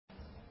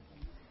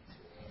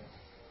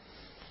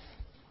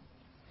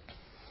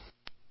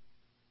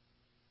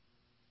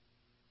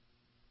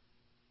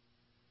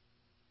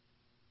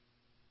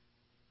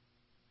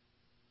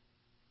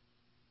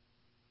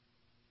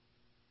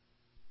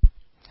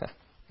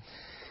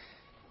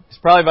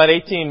Probably about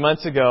 18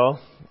 months ago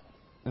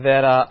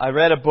that I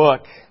read a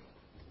book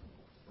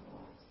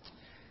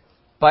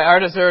by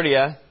Ardis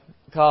Urdia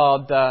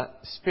called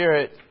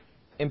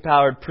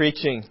Spirit-Empowered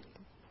Preaching.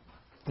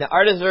 Now,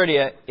 Ardis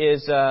Urdia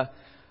is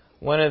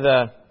one of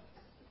the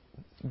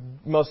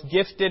most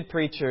gifted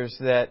preachers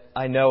that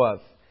I know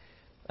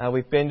of.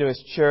 We've been to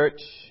his church.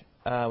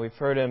 We've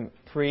heard him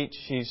preach.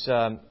 He's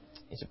a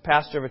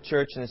pastor of a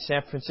church in the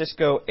San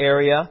Francisco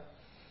area.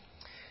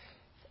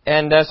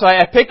 And so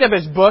I picked up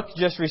his book,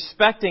 just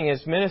respecting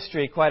his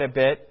ministry quite a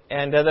bit.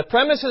 And the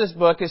premise of this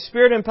book is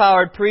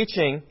Spirit-Empowered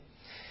Preaching,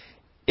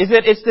 is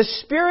that it's the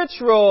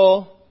Spirit's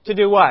role to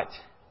do what?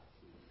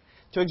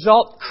 To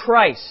exalt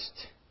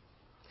Christ.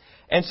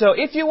 And so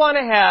if you want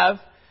to have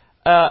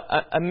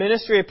a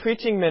ministry, a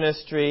preaching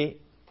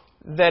ministry,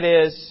 that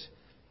is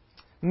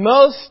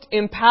most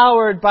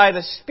empowered by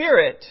the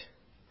Spirit,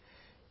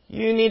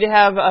 you need to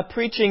have a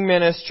preaching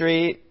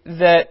ministry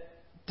that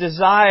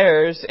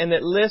desires and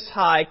that lifts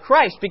high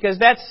Christ, because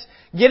that's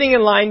getting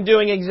in line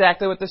doing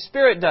exactly what the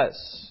Spirit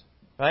does.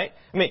 Right?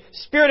 I mean,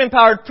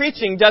 Spirit-empowered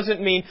preaching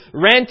doesn't mean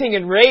ranting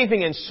and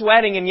raving and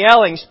sweating and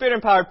yelling.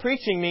 Spirit-empowered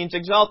preaching means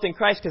exalting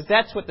Christ, because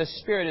that's what the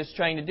Spirit is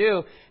trying to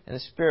do, and the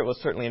Spirit will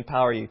certainly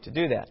empower you to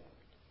do that.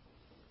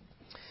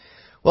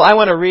 Well, I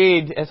want to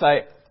read, as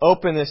I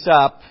open this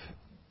up,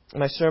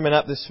 my sermon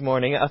up this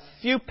morning, a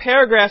few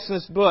paragraphs in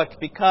this book,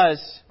 because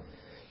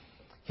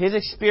his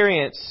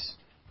experience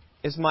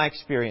is my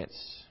experience.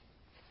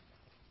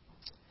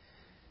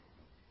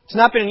 It's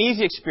not been an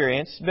easy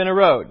experience. It's been a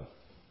road.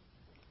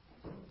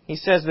 He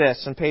says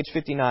this on page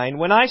 59,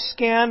 "When I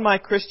scan my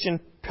Christian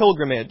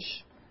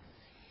pilgrimage,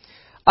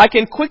 I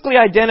can quickly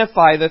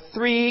identify the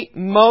three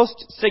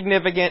most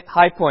significant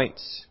high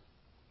points.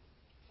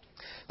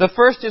 The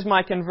first is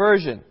my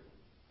conversion.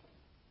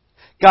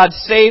 God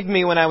saved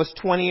me when I was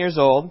 20 years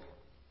old.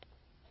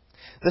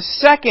 The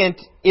second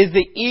is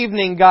the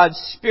evening God's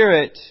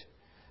Spirit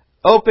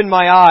opened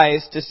my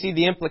eyes to see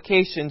the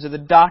implications of the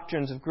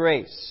doctrines of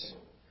grace.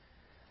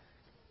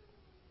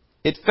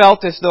 It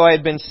felt as though I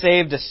had been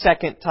saved a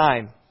second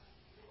time.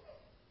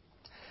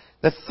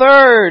 The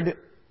third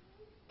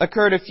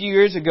occurred a few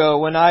years ago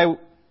when I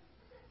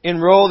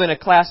enrolled in a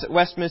class at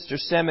Westminster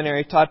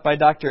Seminary taught by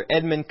Dr.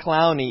 Edmund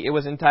Clowney. It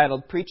was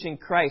entitled Preaching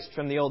Christ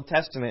from the Old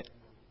Testament.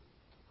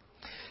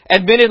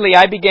 Admittedly,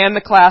 I began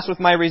the class with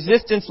my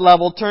resistance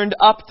level turned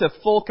up to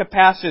full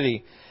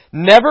capacity.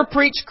 Never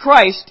preach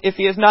Christ if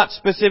He is not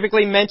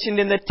specifically mentioned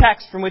in the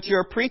text from which you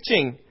are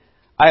preaching,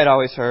 I had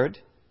always heard.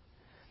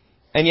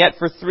 And yet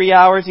for 3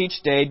 hours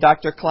each day,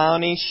 Dr.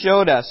 Clowney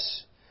showed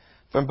us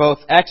from both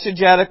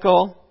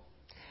exegetical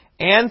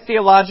and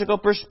theological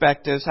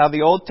perspectives how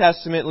the Old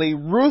Testament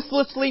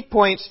ruthlessly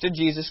points to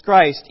Jesus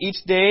Christ.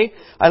 Each day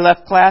I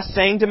left class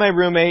saying to my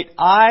roommate,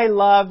 I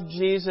love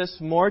Jesus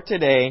more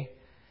today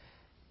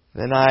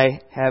than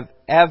I have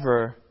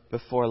ever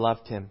before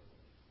loved Him.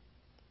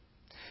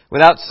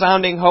 Without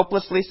sounding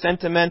hopelessly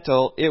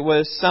sentimental, it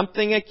was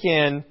something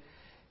akin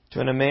to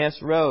an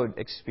Emmaus Road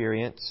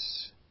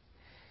experience.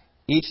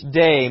 Each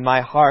day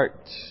my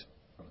heart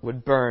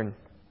would burn.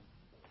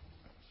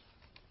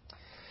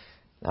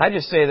 I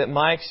just say that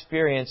my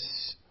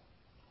experience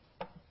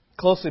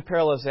closely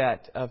parallels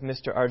that of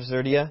Mr. Ardis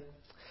Urdia.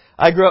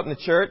 I grew up in the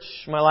church.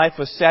 My life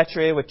was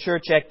saturated with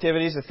church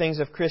activities, the things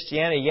of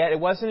Christianity. Yet it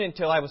wasn't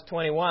until I was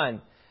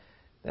 21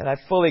 that I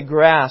fully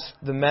grasped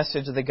the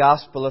message of the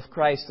gospel of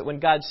Christ, that when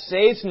God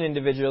saves an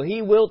individual,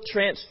 He will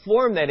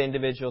transform that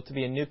individual to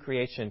be a new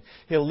creation.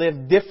 He'll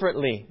live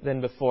differently than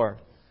before.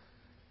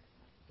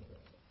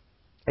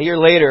 A year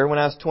later, when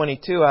I was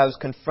 22, I was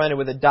confronted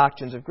with the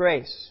doctrines of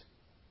grace.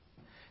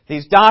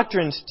 These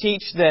doctrines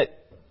teach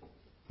that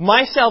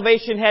my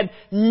salvation had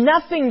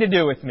nothing to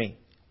do with me,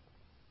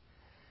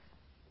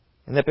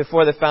 and that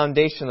before the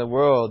foundation of the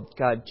world,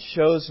 God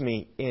chose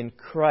me in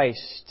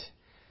Christ.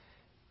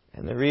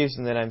 And the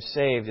reason that I'm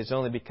saved is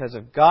only because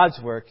of God's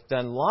work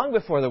done long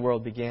before the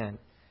world began.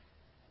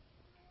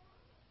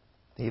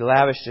 He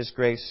lavished His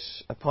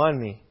grace upon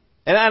me.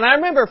 And I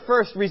remember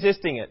first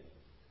resisting it.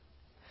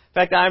 In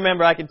fact, I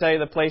remember, I can tell you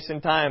the place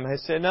and time. I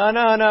said,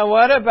 no,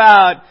 what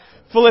about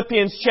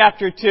Philippians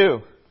chapter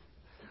 2,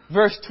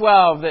 verse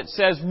 12, that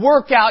says,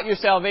 work out your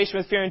salvation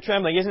with fear and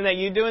trembling. Isn't that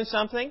you doing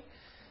something?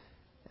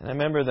 And I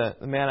remember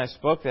the man I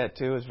spoke that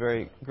to was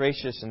very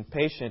gracious and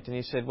patient. And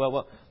he said,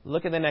 well,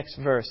 look at the next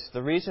verse.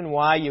 The reason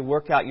why you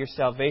work out your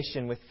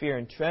salvation with fear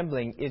and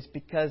trembling is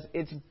because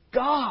it's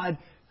God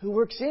who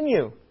works in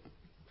you.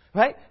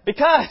 Right?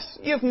 Because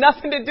you have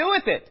nothing to do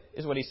with it,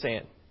 is what he's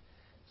saying.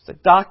 It's the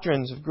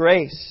doctrines of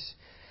grace.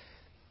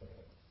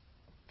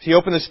 If you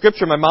open the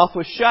Scripture, my mouth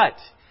was shut.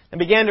 And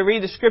began to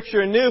read the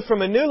Scripture anew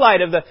from a new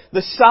light of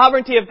the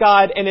sovereignty of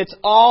God. And it's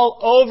all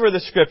over the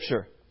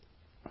Scripture.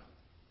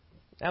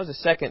 That was the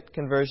second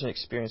conversion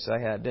experience I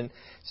had. And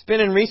it's been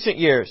in recent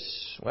years,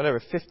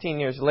 15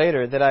 years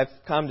later, that I've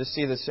come to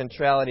see the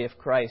centrality of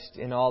Christ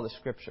in all the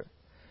Scripture.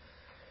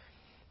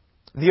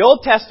 The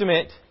Old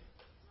Testament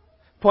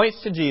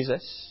points to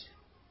Jesus.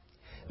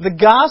 The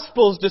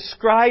Gospels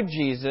describe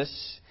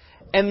Jesus.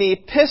 And the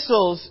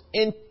epistles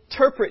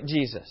interpret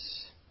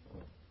Jesus.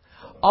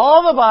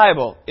 All the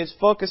Bible is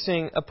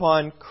focusing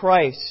upon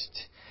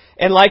Christ.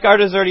 And like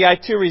Artaxerxes, I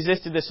too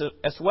resisted this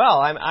as well.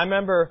 I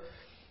remember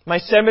my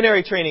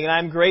seminary training, and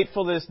I'm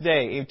grateful to this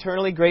day,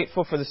 eternally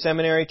grateful for the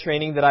seminary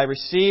training that I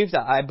received.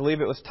 I believe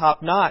it was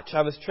top-notch.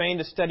 I was trained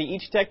to study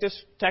each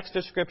text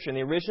of Scripture in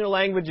the original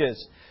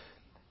languages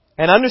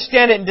and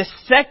understand it and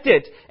dissect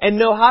it and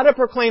know how to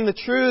proclaim the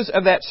truths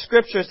of that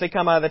Scripture as they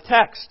come out of the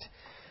text.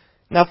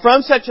 Now,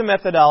 from such a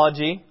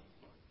methodology,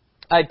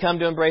 I'd come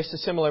to embrace a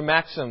similar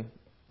maxim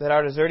that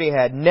Artaxerxes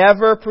had.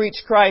 Never preach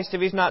Christ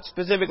if He's not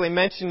specifically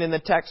mentioned in the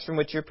text from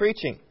which you're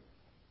preaching.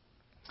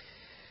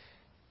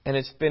 And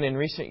it's been in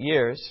recent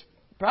years,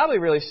 probably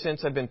really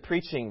since I've been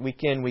preaching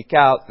week in, week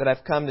out, that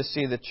I've come to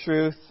see the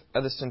truth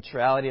of the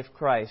centrality of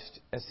Christ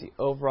as the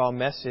overall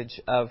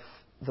message of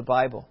the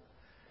Bible.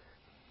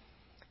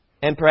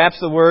 And perhaps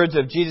the words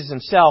of Jesus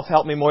Himself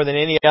help me more than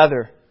any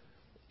other.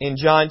 In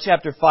John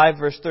chapter 5,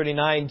 verse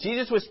 39,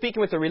 Jesus was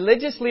speaking with the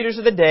religious leaders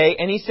of the day,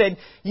 and He said,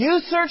 "You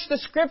search the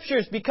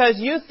Scriptures because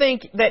you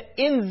think that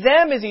in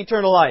them is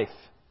eternal life.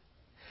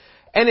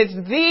 And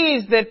it's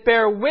these that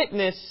bear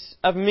witness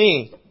of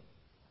Me."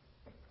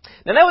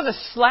 Now that was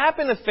a slap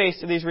in the face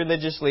to these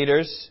religious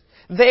leaders.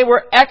 They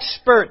were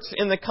experts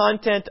in the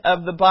content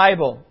of the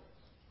Bible.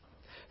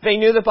 They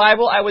knew the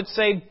Bible, I would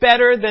say,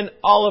 better than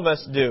all of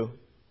us do.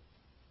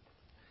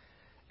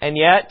 And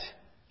yet,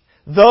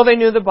 though they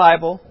knew the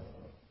Bible,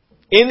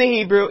 in the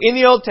Hebrew, in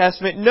the Old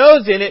Testament,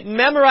 nose in it,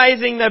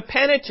 memorizing the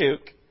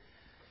Pentateuch,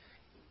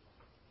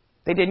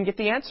 they didn't get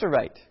the answer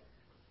right.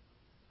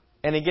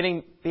 And in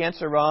getting the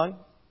answer wrong,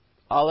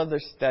 all of their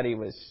study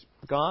was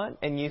gone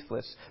and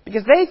useless.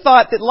 Because they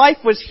thought that life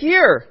was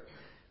here.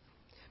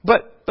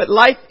 But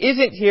life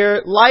isn't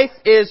here. Life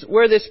is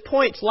where this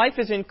points. Life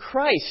is in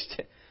Christ.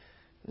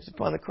 It's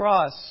upon the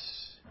cross.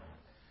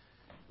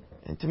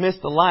 And to miss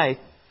the life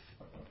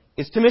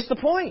is to miss the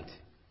point.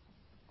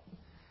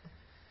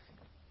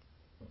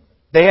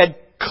 They had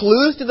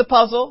clues to the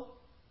puzzle.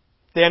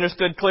 They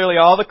understood clearly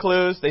all the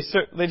clues. They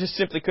just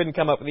simply couldn't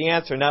come up with the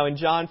answer. Now in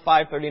John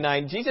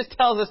 5:39, Jesus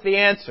tells us the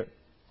answer.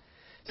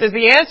 It says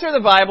the answer of the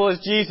Bible is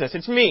Jesus.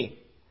 It's me.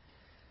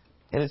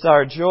 And it's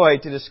our joy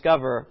to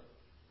discover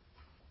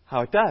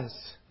how it does.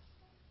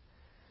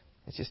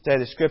 As you study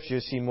the Scripture, you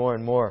see more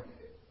and more.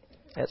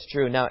 That's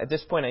true. Now, at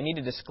this point, I need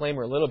a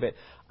disclaimer a little bit.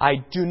 I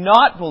do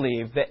not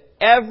believe that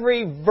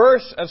every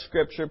verse of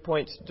Scripture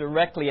points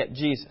directly at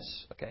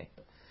Jesus. Okay?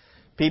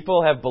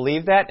 People have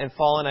believed that and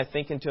fallen, I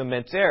think, into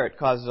immense error. It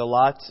causes a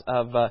lot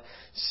of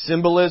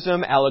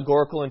symbolism,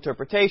 allegorical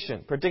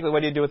interpretation. Particularly, what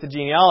do you do with the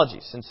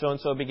genealogies? And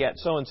so begat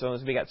so-and-so,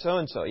 and begat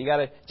so-and-so. You got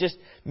to just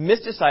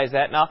mysticize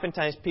that. And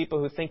oftentimes, people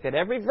who think that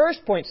every verse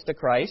points to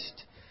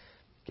Christ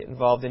get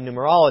involved in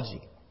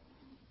numerology.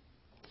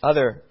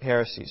 Other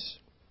heresies.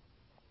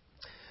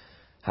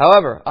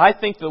 However, I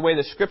think the way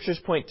the Scriptures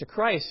point to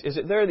Christ is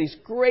that there are these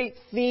great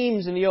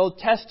themes in the Old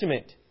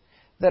Testament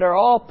that are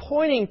all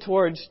pointing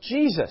towards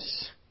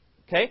Jesus.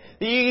 Okay?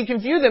 You can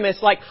view them as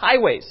like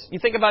highways. You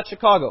think about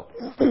Chicago.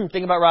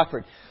 Think about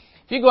Rockford.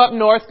 If you go up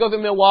north, go to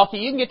Milwaukee,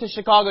 you can get to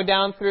Chicago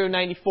down through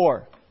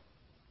 94.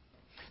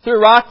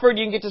 Through Rockford,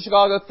 you can get to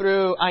Chicago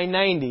through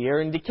I-90. Or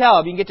in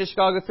DeKalb, you can get to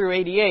Chicago through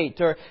 88.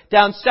 Or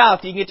down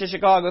south, you can get to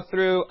Chicago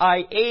through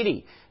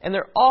I-80. And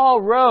they're all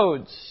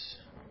roads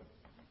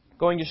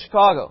going to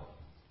Chicago.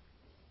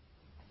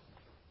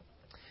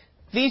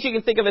 These you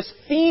can think of as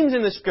themes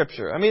in the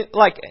Scripture. I mean,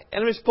 like,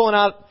 and I'm just pulling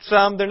out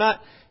some. They're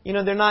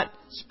not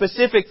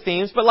specific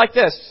themes, but like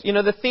this.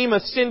 The theme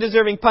of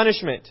sin-deserving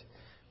punishment.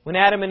 When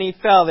Adam and Eve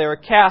fell, they were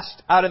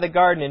cast out of the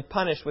garden and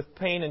punished with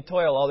pain and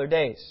toil all their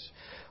days.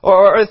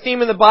 Or the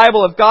theme in the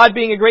Bible of God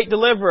being a great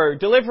deliverer,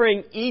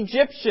 delivering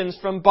Egyptians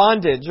from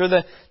bondage. Or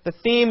the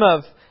theme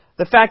of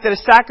the fact that a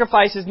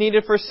sacrifice is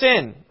needed for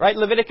sin. Right?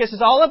 Leviticus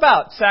is all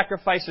about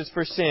sacrifices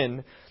for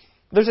sin.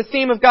 There's a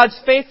theme of God's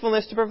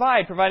faithfulness to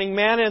providing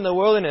manna in the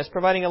wilderness,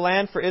 providing a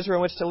land for Israel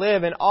in which to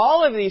live. And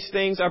all of these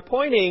things are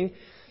pointing,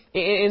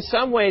 in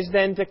some ways,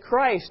 then to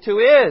Christ, who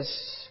is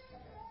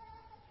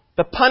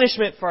the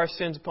punishment for our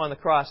sins upon the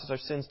cross as our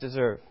sins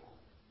deserve.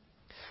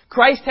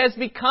 Christ has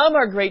become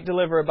our great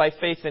deliverer. By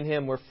faith in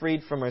Him, we're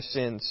freed from our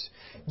sins.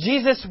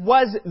 Jesus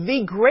was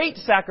the great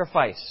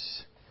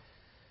sacrifice.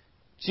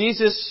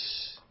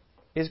 Jesus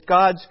is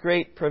God's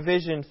great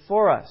provision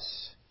for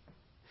us.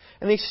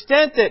 And the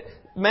extent that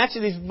much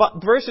of these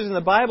verses in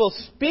the Bible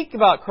speak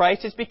about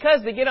Christ is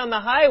because they get on the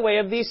highway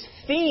of these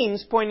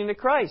themes pointing to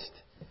Christ.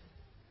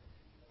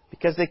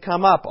 Because they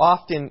come up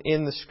often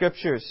in the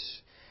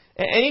Scriptures.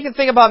 And you can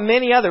think about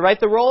many other, right?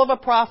 The role of a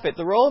prophet,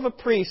 the role of a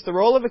priest, the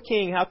role of a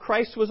king, how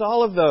Christ was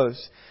all of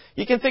those.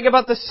 You can think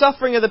about the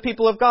suffering of the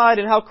people of God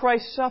and how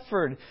Christ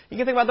suffered. You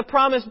can think about the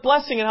promised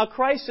blessing and how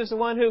Christ is the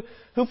one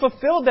who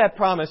fulfilled that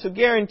promise, who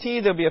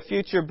guaranteed there'll be a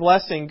future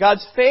blessing.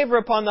 God's favor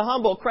upon the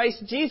humble.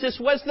 Christ Jesus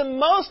was the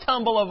most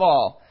humble of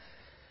all.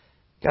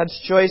 God's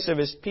choice of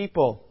His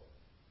people.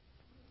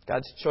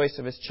 God's choice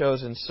of His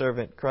chosen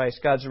servant,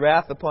 Christ. God's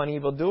wrath upon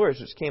evildoers,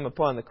 which came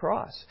upon the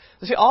cross.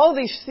 You see, all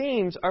these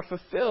themes are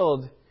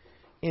fulfilled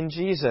in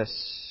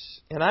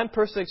Jesus. And I'm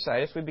personally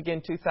excited as we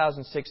begin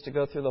 2006 to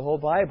go through the whole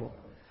Bible.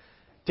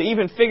 To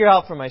even figure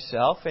out for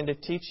myself and to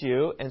teach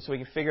you, and so we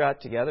can figure out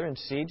together and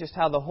see just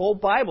how the whole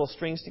Bible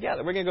strings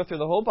together. We're going to go through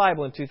the whole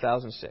Bible in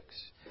 2006.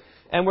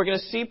 And we're going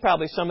to see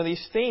probably some of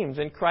these themes,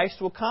 and Christ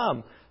will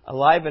come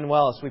alive and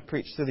well as we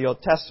preach through the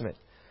Old Testament.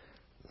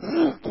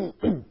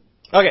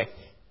 Okay.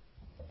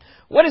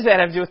 What does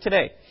that have to do with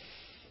today?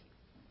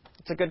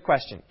 It's a good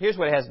question. Here's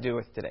what it has to do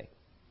with today.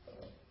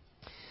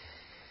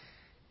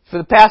 For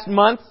the past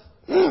month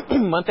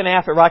and a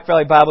half at Rock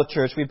Valley Bible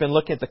Church, we've been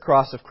looking at the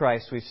cross of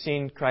Christ. We've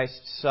seen Christ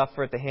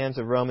suffer at the hands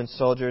of Roman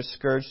soldiers,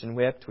 scourged and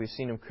whipped. We've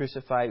seen Him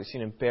crucified. We've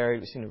seen Him buried.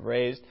 We've seen Him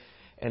raised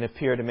and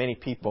appear to many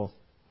people.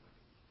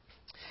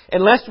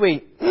 Unless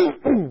we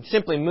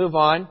simply move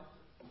on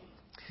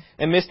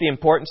and miss the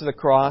importance of the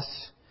cross,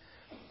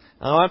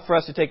 I want for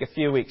us to take a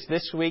few weeks,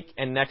 this week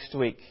and next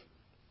week,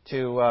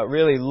 to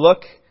really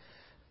look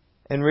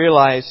and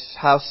realize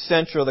how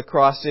central the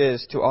cross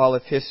is to all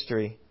of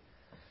history.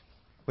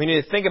 We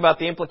need to think about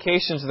the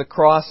implications of the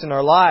cross in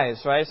our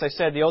lives, right? As I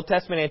said, the Old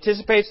Testament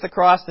anticipates the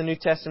cross, the New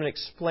Testament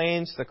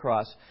explains the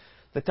cross.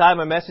 The title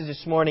of my message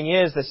this morning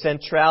is the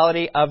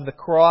centrality of the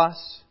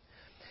cross.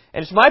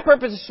 And it's my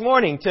purpose this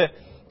morning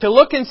to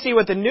look and see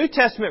what the New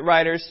Testament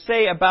writers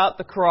say about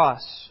the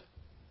cross.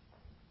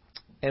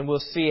 And we'll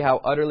see how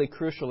utterly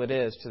crucial it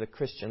is to the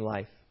Christian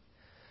life.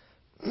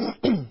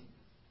 I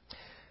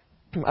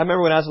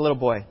remember when I was a little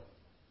boy.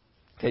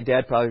 Okay,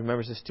 Dad probably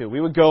remembers this too. We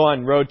would go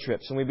on road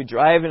trips and we'd be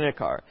driving in a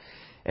car.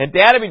 And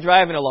Dad would be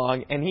driving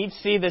along and he'd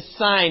see this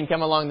sign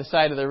come along the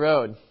side of the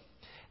road.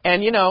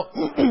 And you know,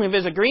 if it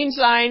was a green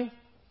sign,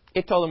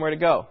 it told him where to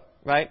go,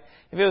 right?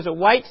 If it was a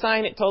white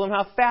sign, it told him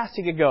how fast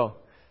he could go.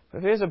 But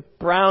if it was a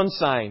brown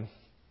sign,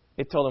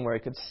 it told him where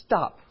he could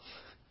stop.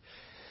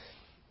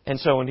 And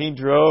so when he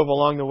drove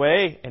along the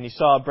way and he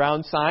saw a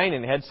brown sign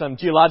and it had some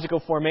geological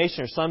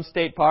formation or some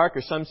state park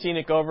or some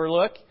scenic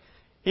overlook,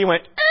 he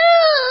went,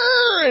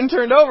 and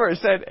turned over and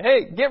said,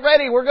 hey, get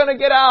ready, we're going to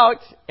get out.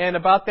 And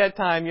about that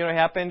time, you know what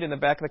happened in the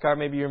back of the car?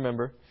 Maybe you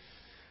remember.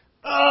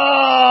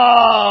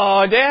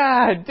 Oh,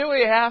 Dad, do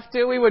we have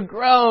to? We would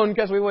groan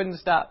because we wouldn't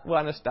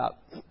want to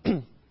stop.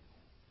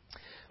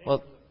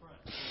 Well,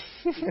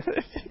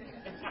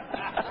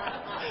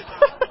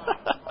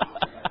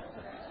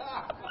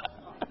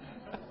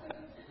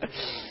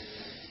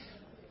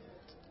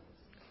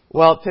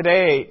 well,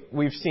 today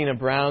we've seen a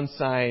brown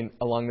sign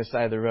along the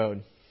side of the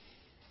road.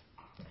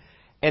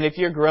 And if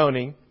you're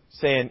groaning,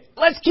 saying,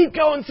 let's keep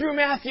going through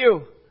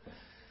Matthew,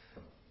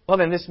 well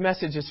then this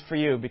message is for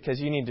you because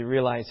you need to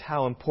realize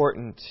how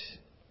important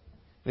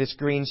this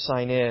green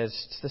sign is.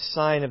 It's the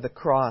sign of the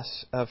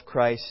cross of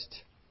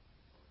Christ.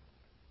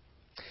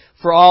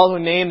 For all who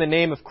name the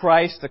name of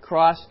Christ, the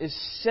cross is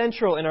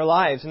central in our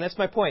lives. And that's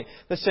my point.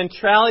 The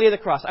centrality of the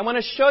cross. I want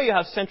to show you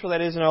how central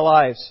that is in our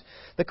lives.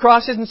 The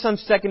cross isn't some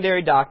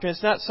secondary doctrine.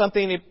 It's not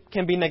something that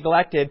can be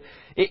neglected.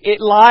 It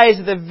lies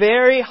at the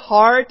very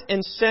heart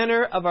and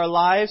center of our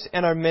lives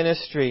and our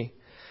ministry.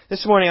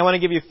 This morning I want to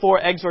give you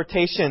 4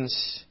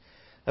 exhortations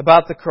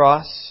about the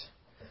cross.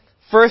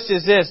 First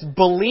is this: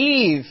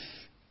 believe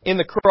in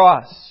the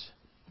cross.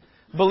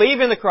 Believe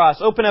in the cross.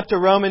 Open up to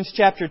Romans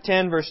chapter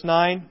 10, verse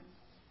 9.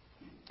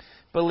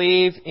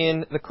 Believe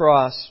in the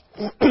cross.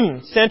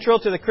 Central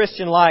to the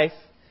Christian life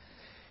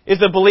is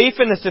the belief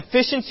in the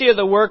sufficiency of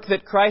the work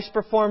that Christ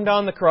performed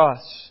on the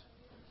cross.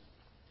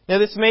 Now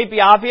this may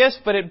be obvious,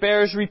 but it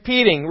bears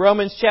repeating.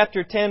 Romans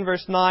chapter 10,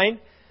 verse 9.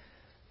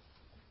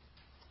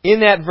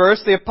 In that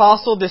verse, the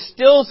apostle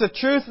distills the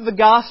truth of the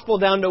gospel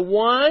down to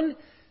one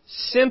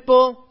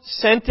simple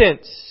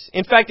sentence.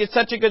 In fact, it's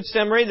such a good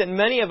summary that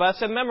many of us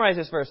have memorized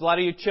this verse. A lot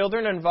of you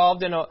children are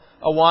involved in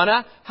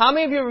Awana. How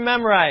many of you have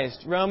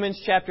memorized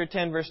Romans chapter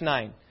 10, verse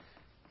 9?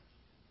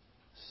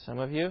 Some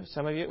of you.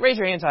 Raise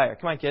your hands higher.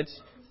 Come on, kids.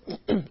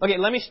 Okay,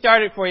 let me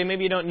start it for you.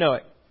 Maybe you don't know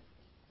it.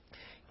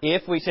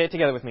 If we say it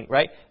together with me,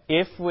 right?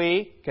 If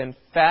we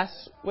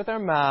confess with our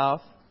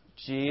mouth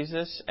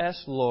Jesus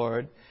as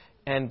Lord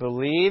and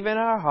believe in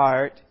our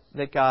heart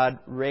that God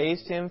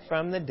raised Him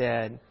from the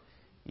dead,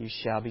 you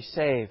shall be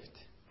saved.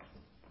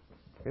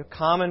 A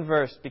common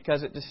verse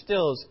because it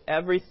distills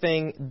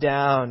everything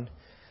down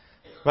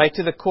right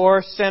to the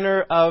core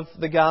center of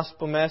the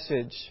gospel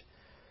message.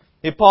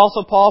 The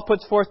Apostle Paul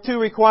puts forth 2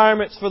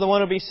 requirements for the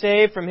one who will be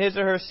saved from his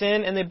or her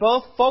sin, and they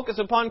both focus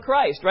upon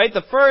Christ, right?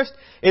 The first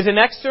is an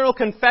external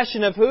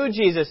confession of who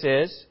Jesus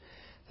is.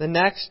 The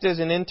next is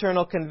an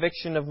internal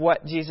conviction of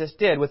what Jesus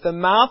did. With the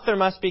mouth there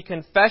must be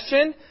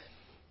confession.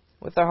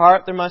 With the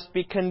heart there must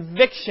be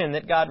conviction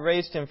that God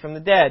raised Him from the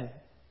dead.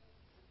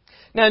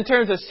 Now, in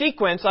terms of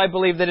sequence, I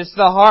believe that it's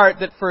the heart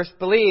that first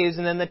believes,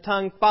 and then the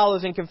tongue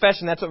follows in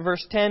confession. That's what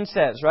verse 10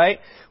 says, right?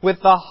 With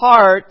the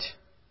heart,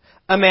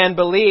 a man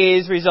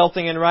believes,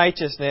 resulting in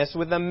righteousness.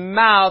 With the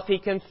mouth, he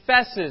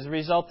confesses,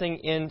 resulting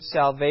in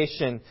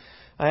salvation.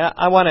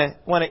 I want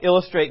to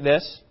illustrate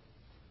this.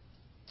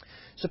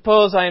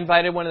 Suppose I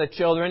invited one of the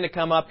children to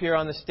come up here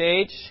on the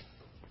stage,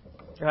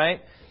 right?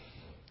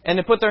 And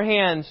to put their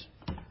hands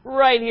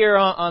right here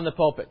on the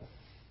pulpit.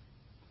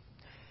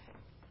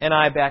 And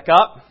I back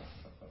up.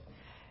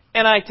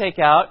 and I take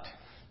out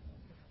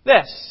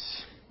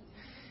this.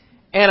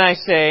 And I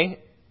say,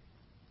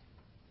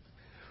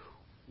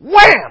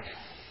 wham!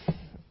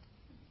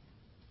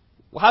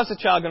 Well, how's the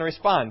child going to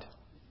respond?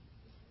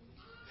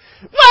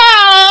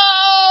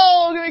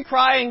 Wow! Going to be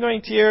crying,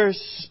 going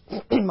tears.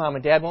 Mom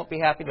and Dad won't be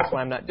happy. That's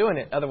why I'm not doing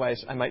it.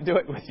 Otherwise, I might do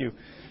it with you.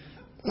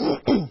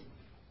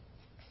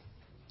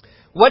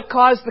 What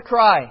caused the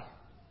cry?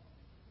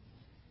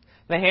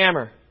 The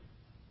hammer.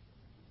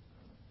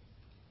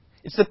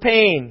 It's the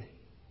pain.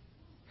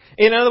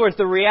 In other words,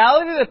 the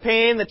reality of the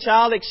pain the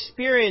child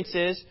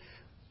experiences,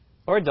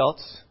 or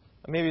adults,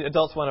 maybe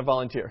adults want to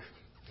volunteer.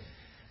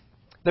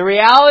 The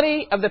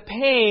reality of the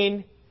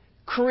pain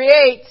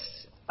creates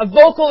a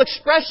vocal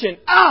expression.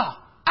 Ah!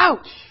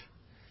 Ouch!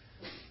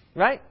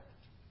 Right?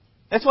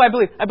 That's why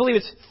I believe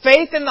it's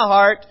faith in the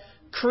heart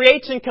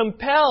creates and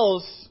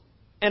compels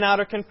an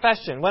outer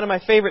confession. One of my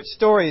favorite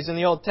stories in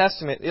the Old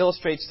Testament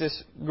illustrates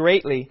this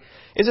greatly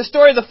is the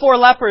story of the 4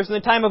 lepers in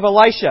the time of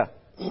Elisha.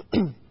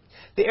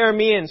 The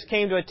Arameans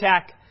came to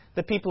attack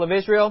the people of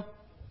Israel.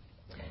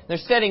 They're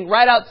sitting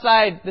right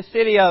outside the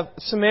city of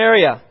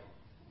Samaria.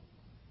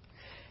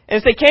 And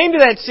as they came to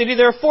that city,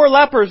 there were 4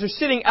 lepers who were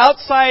sitting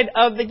outside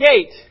of the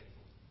gate.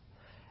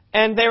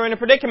 And they were in a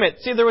predicament.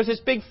 See, there was this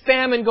big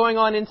famine going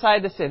on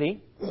inside the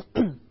city.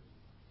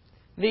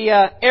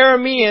 The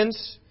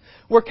Arameans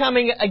were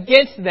coming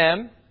against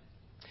them.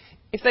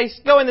 If they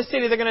go in the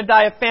city, they're going to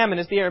die of famine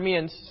as the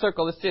Arameans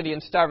circle the city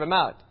and starve them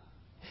out.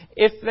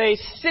 If they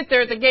sit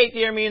there at the gate,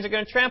 the Arameans are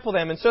going to trample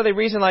them. And so they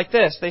reasoned like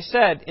this. They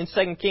said in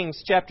 2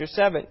 Kings chapter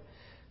 7,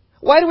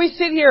 why do we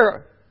sit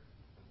here?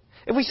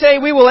 If we say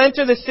we will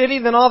enter the city,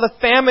 then all the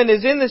famine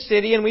is in the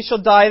city and we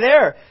shall die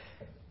there.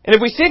 And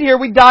if we sit here,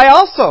 we die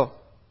also.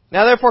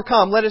 Now therefore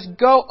come, let us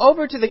go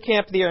over to the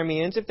camp of the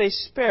Arameans. If they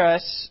spare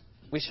us,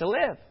 we shall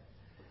live.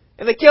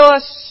 If they kill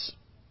us,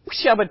 we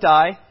shall but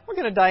die. We're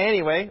going to die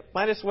anyway.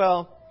 Might as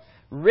well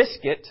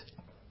risk it.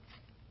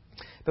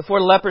 Before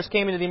the lepers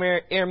came into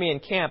the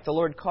Aramean camp, the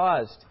Lord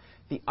caused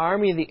the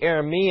army of the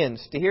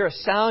Arameans to hear a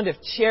sound of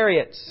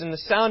chariots and the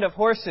sound of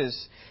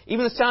horses,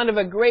 even the sound of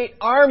a great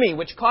army,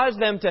 which caused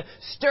them to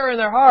stir in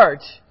their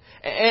heart.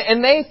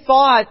 And they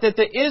thought that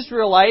the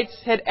Israelites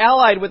had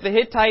allied with the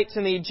Hittites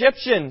and the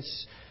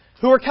Egyptians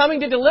who were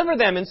coming to deliver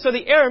them. And so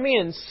the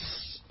Arameans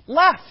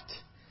left.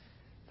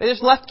 They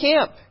just left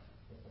camp.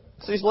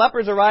 So these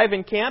lepers arrive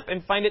in camp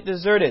and find it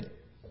deserted,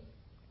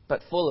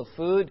 but full of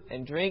food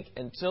and drink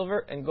and silver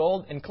and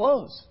gold and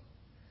clothes.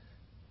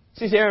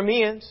 So these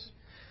Arameans,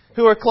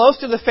 who were close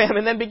to the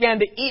famine, then began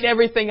to eat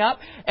everything up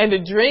and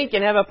to drink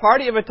and have a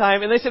party of a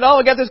time. And they said, oh,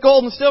 we got this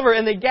gold and silver.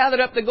 And they gathered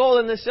up the gold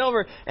and the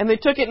silver and they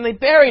took it and they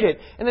buried it.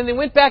 And then they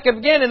went back up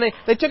again and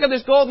they took up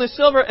this gold and the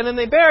silver and then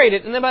they buried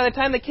it. And then by the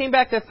time they came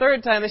back the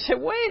third time, they said,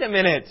 wait a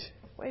minute.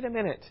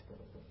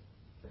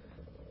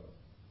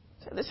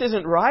 This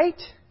isn't right.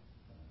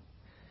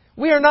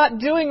 We are not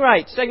doing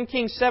right. 2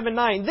 Kings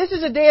 7:9. This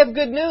is a day of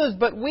good news,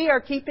 but we are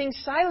keeping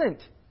silent.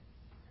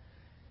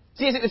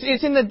 See,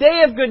 it's in the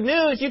day of good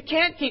news. You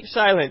can't keep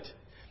silent.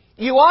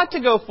 You ought to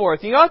go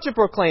forth. You ought to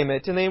proclaim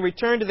it. And they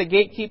returned to the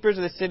gatekeepers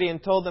of the city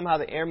and told them how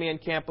the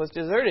Aramean camp was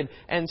deserted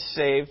and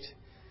saved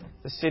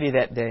the city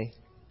that day.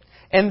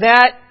 And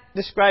that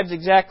describes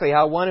exactly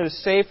how one who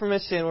is saved from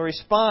his sin will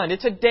respond.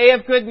 It's a day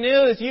of good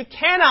news. You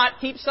cannot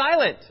keep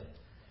silent.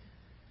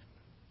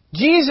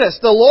 Jesus,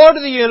 the Lord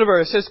of the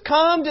universe, has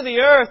come to the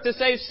earth to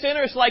save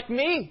sinners like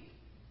me.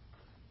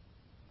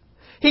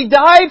 He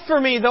died for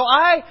me, though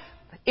I,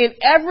 in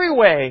every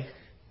way,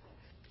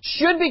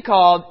 should be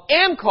called,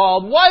 am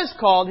called, was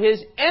called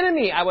His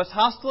enemy. I was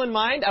hostile in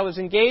mind. I was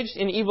engaged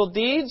in evil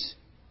deeds.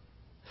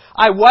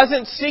 I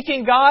wasn't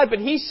seeking God, but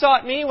He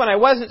sought me. When I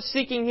wasn't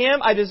seeking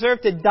Him, I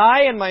deserved to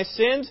die in my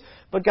sins.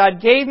 But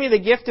God gave me the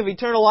gift of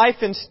eternal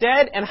life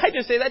instead. And I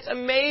just say, that's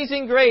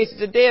amazing grace.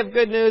 It's a day of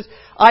good news.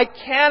 I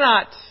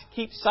cannot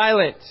keep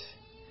silent.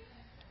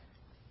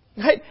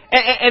 Right?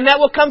 And that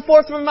will come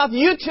forth from my mouth.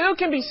 You too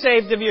can be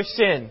saved of your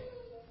sin.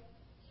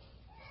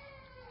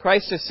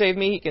 Christ has saved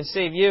me. He can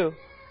save you.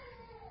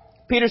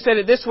 Peter said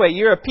it this way,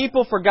 you're a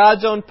people for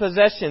God's own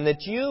possession,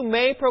 that you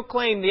may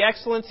proclaim the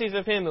excellencies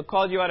of Him who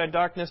called you out of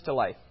darkness to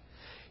life.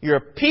 You're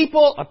a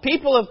people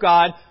of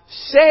God,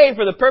 saved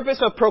for the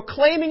purpose of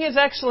proclaiming His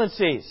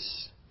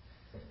excellencies.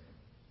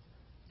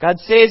 God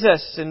saves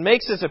us and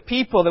makes us a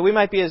people that we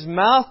might be His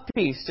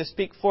mouthpiece to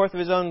speak forth of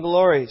His own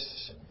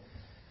glories.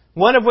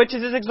 One of which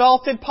is His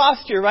exalted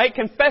posture, right?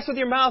 Confess with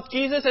your mouth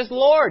Jesus as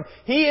Lord.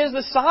 He is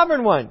the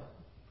sovereign one.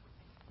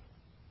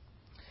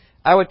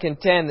 I would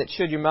contend that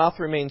should your mouth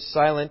remain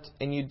silent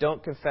and you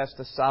don't confess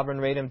the sovereign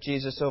reign of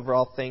Jesus over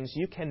all things,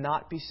 you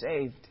cannot be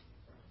saved.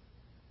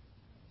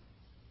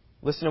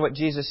 Listen to what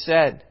Jesus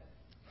said.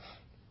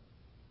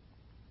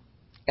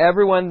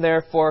 Everyone,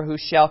 therefore, who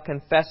shall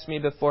confess me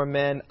before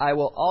men, I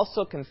will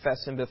also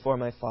confess him before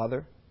my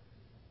Father,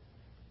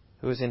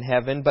 who is in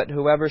heaven. But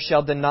whoever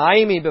shall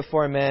deny me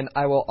before men,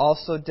 I will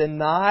also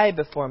deny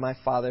before my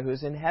Father, who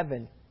is in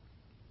heaven.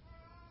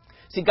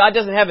 See, God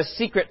doesn't have a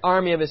secret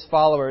army of His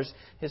followers.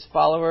 His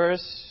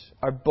followers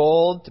are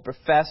bold to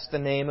profess the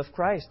name of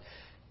Christ.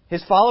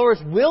 His followers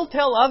will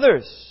tell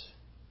others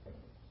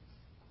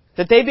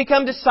that they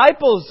become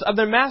disciples of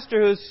their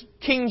Master, who's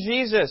King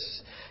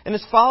Jesus. And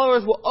His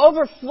followers will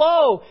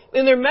overflow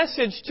in their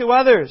message to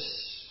others.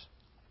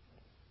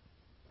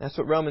 That's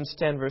what Romans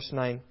 10 verse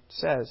 9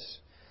 says.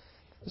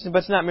 Listen, but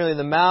it's not merely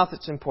the mouth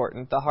that's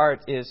important. The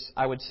heart is,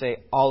 I would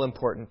say, all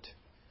important.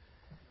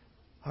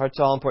 Heart's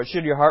all important.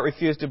 Should your heart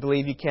refuse to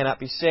believe, you cannot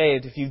be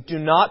saved. If you do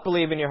not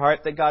believe in your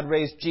heart that God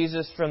raised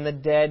Jesus from the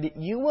dead,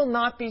 you will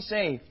not be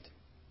saved.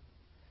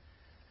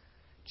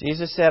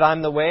 Jesus said,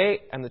 I'm the way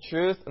and the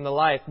truth and the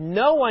life.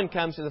 No one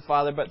comes to the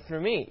Father but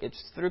through me.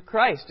 It's through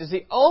Christ. It's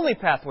the only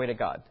pathway to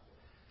God.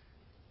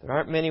 There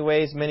aren't many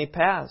ways, many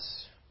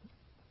paths.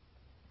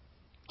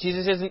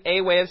 Jesus isn't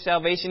a way of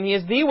salvation. He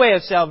is the way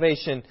of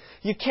salvation.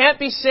 You can't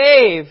be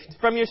saved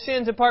from your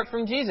sins apart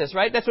from Jesus,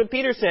 right? That's what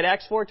Peter said,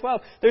 Acts 4:12.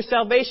 There's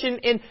salvation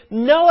in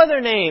no other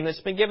name that's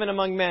been given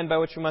among men by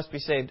which we must be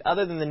saved,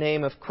 other than the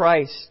name of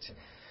Christ.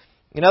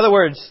 In other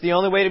words, the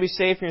only way to be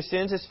saved from your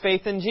sins is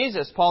faith in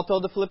Jesus. Paul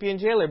told the Philippian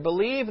jailer,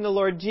 believe in the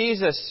Lord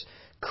Jesus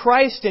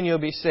Christ and you'll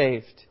be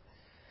saved.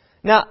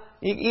 Now,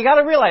 you got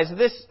to realize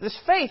this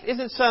faith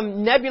isn't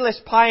some nebulous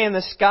pie in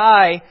the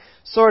sky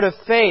sort of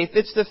faith.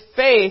 It's the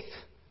faith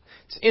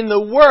in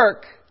the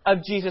work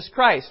of Jesus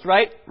Christ,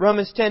 right?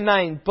 Romans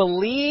 10:9.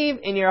 Believe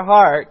in your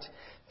heart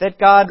that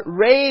God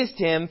raised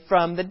Him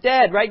from the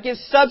dead, right? Give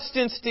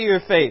substance to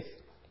your faith.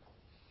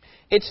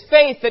 It's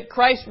faith that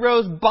Christ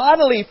rose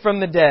bodily from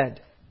the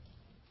dead.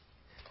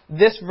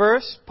 This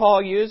verse,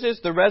 Paul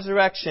uses the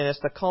resurrection as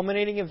the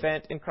culminating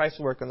event in Christ's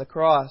work on the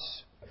cross.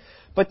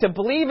 But to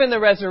believe in the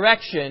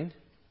resurrection,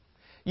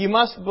 you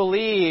must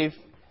believe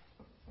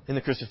in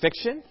the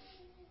crucifixion.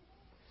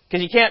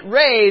 Because you can't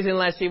raise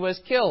unless He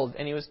was killed.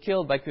 And He was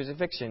killed by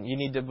crucifixion. You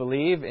need to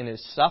believe in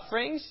His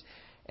sufferings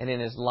and in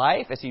His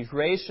life as He's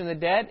raised from the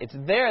dead. It's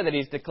there that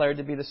He's declared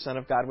to be the Son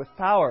of God with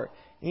power.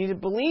 You need to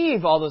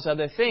believe all those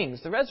other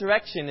things. The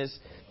resurrection is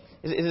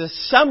a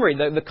summary,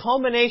 the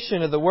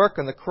culmination of the work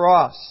on the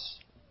cross.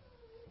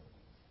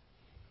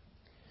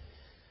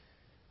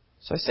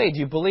 So I say, do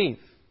you believe?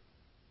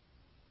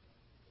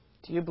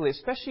 Do you believe?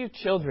 Especially you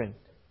children.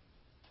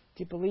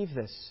 Do you believe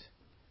this?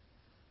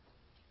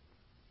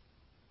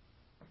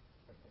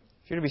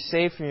 If you're to be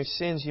saved from your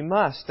sins, you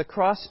must. The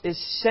cross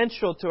is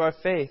central to our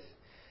faith.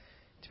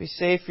 To be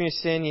saved from your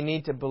sin, you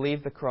need to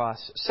believe the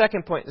cross.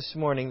 Second point this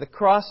morning, the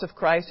cross of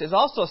Christ is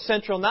also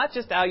central not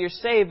just to how you're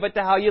saved, but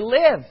to how you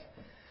live.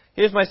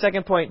 Here's my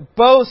second point.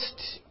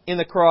 Boast in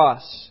the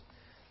cross.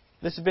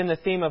 This has been the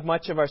theme of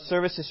much of our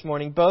service this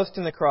morning. Boast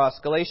in the cross.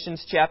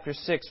 Galatians chapter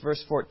 6,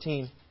 verse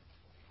 14.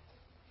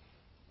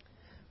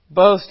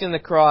 Boast in the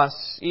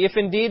cross. If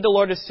indeed the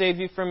Lord has saved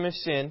you from your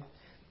sin,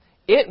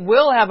 it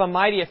will have a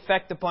mighty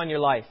effect upon your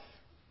life.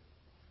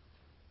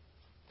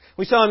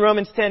 We saw in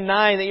Romans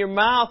 10:9 that your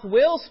mouth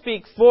will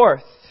speak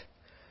forth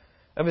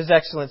of His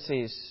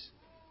excellencies.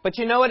 But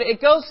you know what? It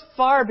goes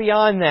far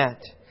beyond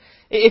that.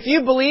 If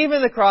you believe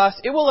in the cross,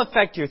 it will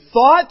affect your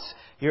thoughts,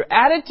 your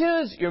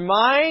attitudes, your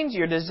minds,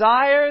 your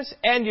desires,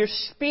 and your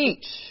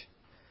speech.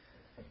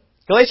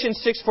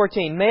 Galatians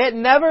 6:14. May it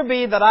never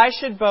be that I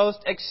should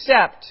boast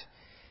except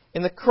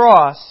in the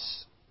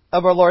cross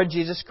of our Lord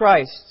Jesus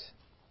Christ.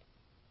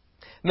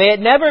 May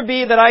it never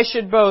be that I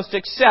should boast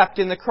except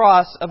in the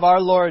cross of our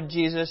Lord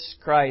Jesus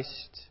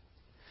Christ.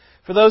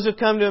 For those who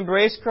come to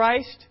embrace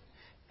Christ,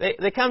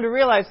 they come to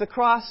realize the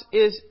cross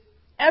is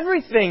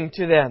everything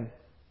to them.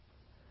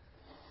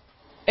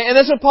 And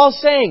that's what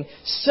Paul's saying.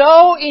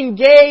 So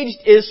engaged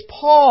is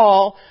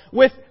Paul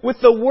with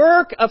the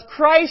work of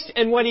Christ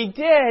and what He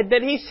did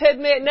that he said,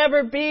 may it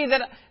never be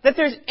that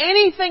there's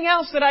anything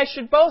else that I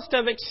should boast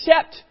of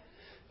except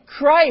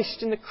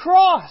Christ and the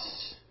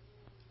cross.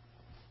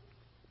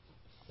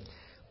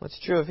 What's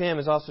true of Him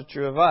is also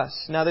true of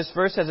us. Now this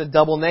verse has a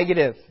double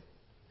negative.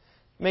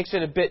 Makes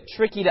it a bit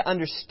tricky to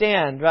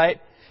understand,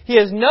 right? He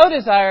has no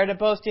desire to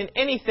boast in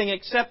anything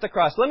except the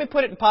cross. Let me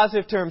put it in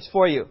positive terms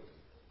for you.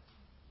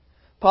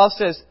 Paul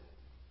says,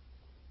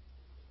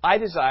 I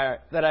desire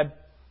that I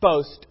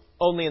boast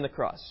only in the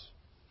cross.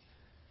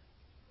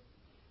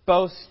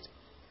 Boast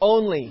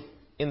only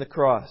in the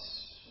cross.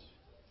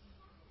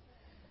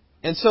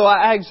 And so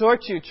I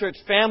exhort you, church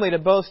family, to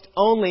boast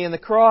only in the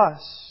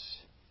cross.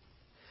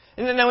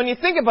 And now when you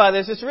think about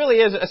this really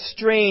is a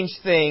strange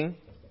thing.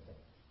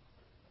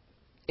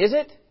 Is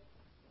it?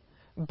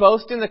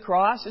 Boast in the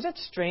cross? Is that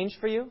strange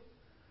for you?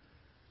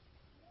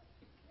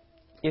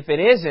 If it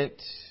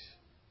isn't,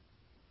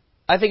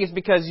 I think it's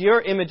because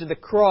your image of the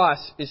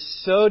cross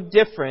is so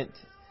different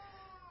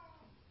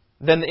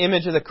than the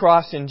image of the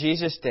cross in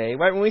Jesus' day.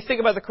 Right? When we think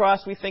about the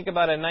cross, we think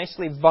about a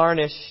nicely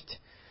varnished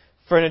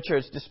furniture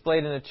that's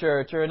displayed in a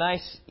church, or a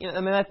nice,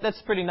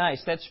 that's pretty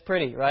nice. That's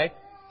pretty, right?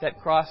 That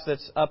cross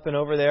that's up and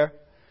over there.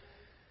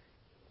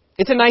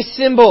 It's a nice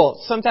symbol.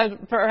 Sometimes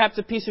perhaps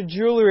a piece of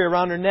jewelry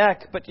around her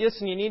neck. But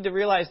listen, you need to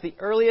realize the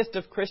earliest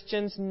of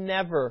Christians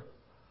never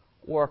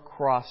wore a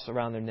cross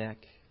around their neck.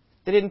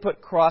 They didn't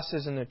put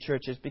crosses in their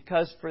churches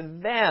because for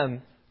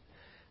them,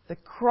 the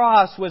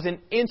cross was an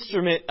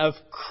instrument of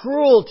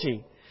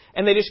cruelty.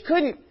 And they just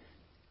couldn't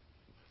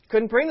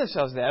couldn't bring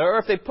themselves to that. Or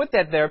if they put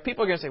that there,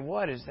 people are going to say,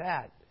 what is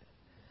that?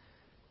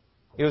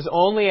 It was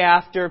only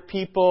after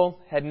people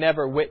had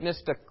never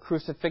witnessed a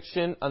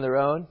crucifixion on their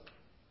own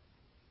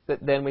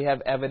that then we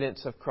have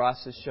evidence of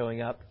crosses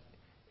showing up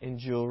in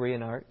jewelry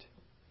and art.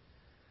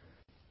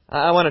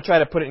 I want to try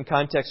to put it in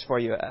context for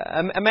you.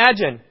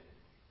 Imagine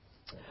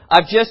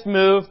I've just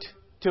moved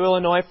to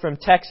Illinois from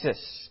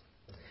Texas.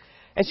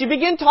 As you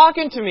begin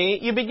talking to me,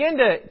 you begin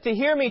to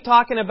hear me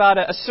talking about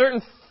a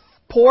certain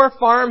poor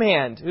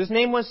farmhand whose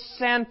name was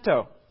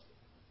Santo.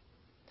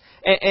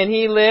 And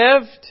he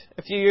lived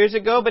a few years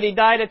ago, but he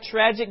died a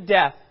tragic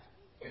death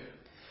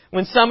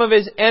when some of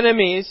his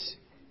enemies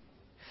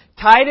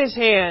tied his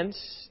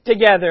hands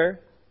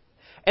together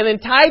and then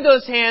tied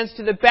those hands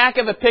to the back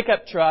of a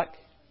pickup truck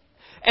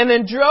and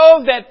then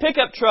drove that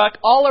pickup truck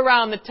all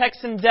around the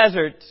Texan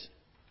desert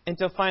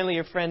until finally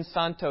your friend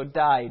Santo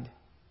died.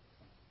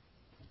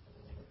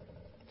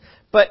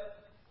 But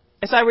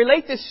as I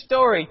relate this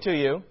story to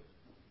you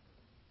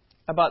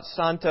about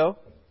Santo,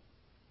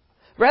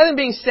 rather than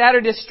being sad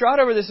or distraught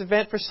over this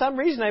event, for some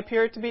reason I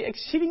appear to be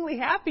exceedingly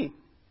happy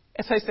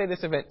as I say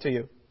this event to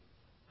you.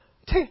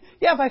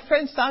 Yeah, my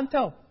friend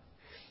Santo.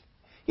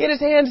 He had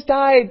his hands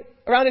tied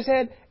around his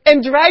head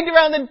and dragged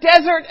around the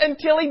desert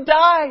until he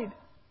died.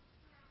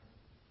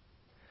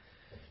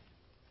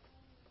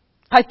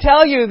 I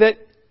tell you that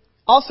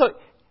also,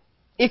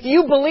 if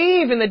you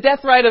believe in the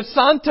death rite of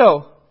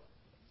Santo,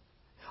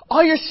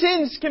 all your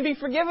sins can be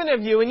forgiven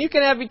of you and you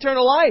can have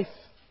eternal life.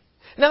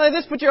 Not only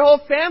this, but your whole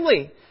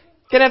family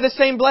can have the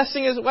same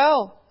blessing as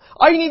well.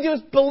 All you need to do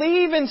is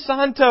believe in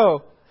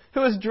Santo,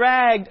 who was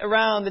dragged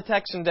around the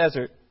Texan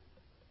desert.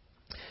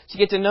 So you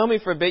get to know me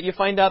for a bit, you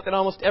find out that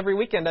almost every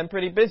weekend I'm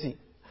pretty busy.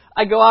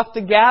 I go off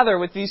to gather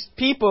with these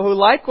people who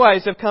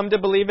likewise have come to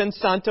believe in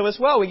Santo as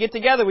well. We get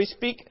together, we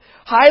speak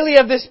highly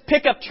of this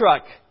pickup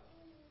truck.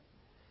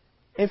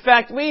 In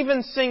fact, we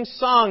even sing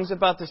songs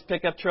about this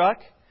pickup truck.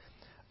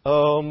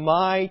 Oh,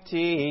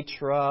 mighty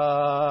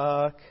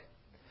truck,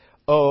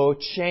 oh,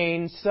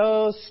 chain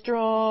so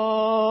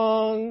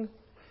strong,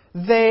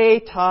 they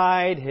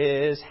tied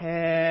his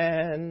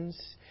hands,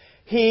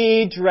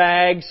 he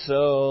dragged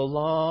so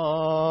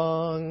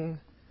long.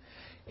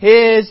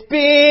 His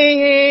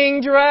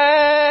being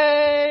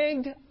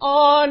dragged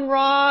on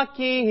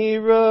rocky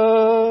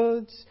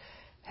roads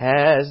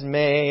has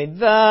made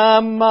the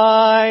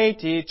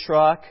mighty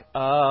truck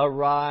a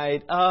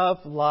ride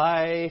of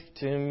life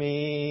to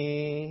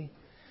me.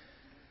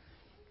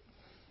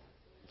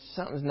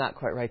 Something's not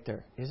quite right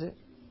there, is it?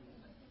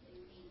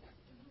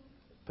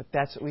 But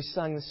that's what we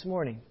sung this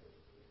morning.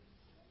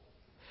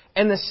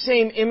 And the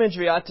same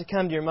imagery ought to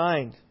come to your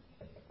mind.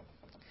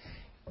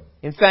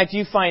 In fact,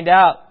 you find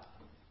out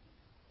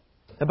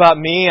about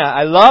me,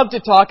 I love to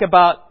talk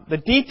about the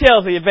details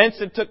of the events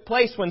that took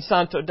place when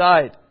Santo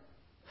died.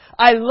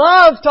 I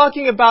love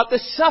talking about the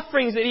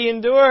sufferings that he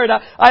endured.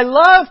 I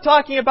love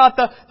talking about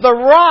the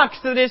rocks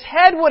that his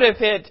head would have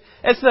hit.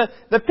 As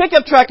the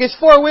pickup truck, his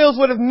four wheels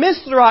would have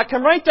missed the rock,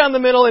 come right down the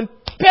middle, and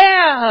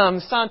bam!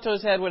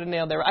 Santo's head would have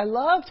nailed there. I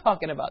love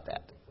talking about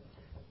that.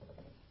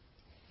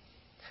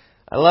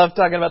 I love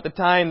talking about the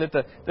time that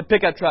the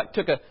pickup truck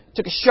took a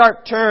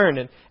sharp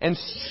turn and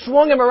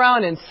swung him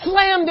around and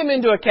slammed him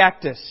into a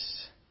cactus.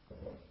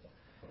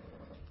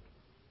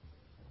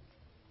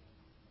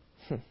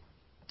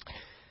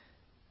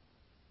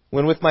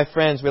 When with my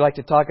friends, we like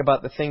to talk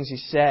about the things he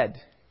said,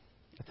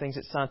 the things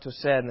that Santo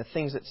said, and the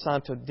things that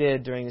Santo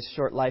did during his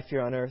short life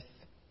here on earth.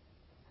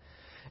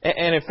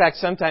 And in fact,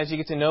 sometimes you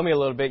get to know me a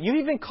little bit. You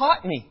even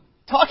caught me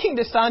talking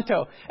to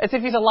Santo as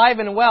if he's alive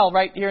and well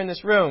right here in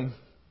this room.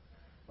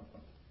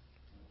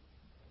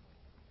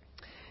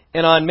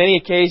 And on many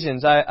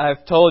occasions,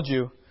 I've told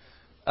you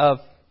of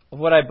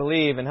what I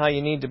believe and how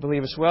you need to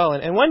believe as well.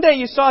 And one day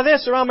you saw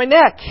this around my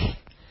neck.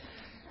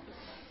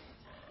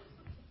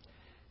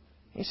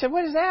 You said,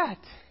 what is that?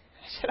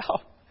 I said,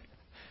 oh,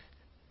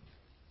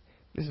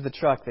 this is the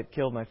truck that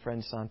killed my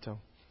friend Santo.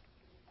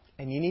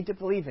 And you need to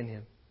believe in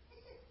him.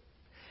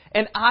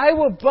 And I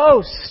will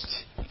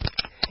boast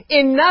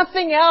in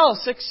nothing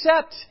else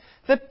except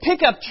the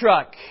pickup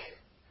truck.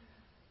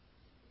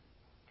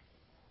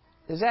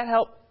 Does that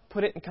help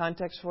put it in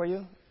context for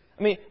you?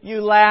 I mean,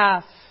 you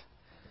laugh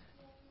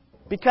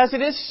because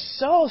it is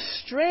so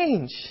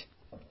strange.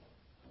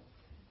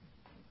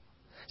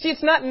 See,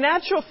 it's not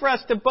natural for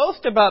us to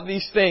boast about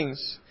these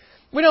things.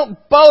 We don't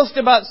boast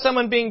about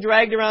someone being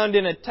dragged around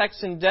in a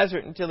Texan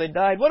desert until they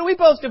died. What do we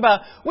boast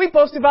about? We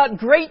boast about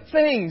great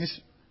things,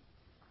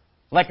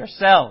 like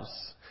ourselves,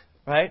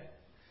 right?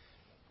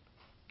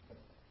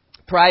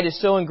 Pride is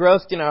so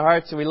engrossed in our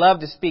hearts that we love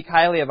to speak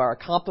highly of our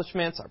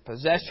accomplishments, our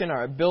possession,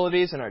 our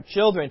abilities, and our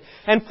children.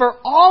 And for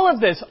all of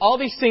this, all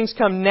these things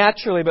come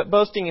naturally, but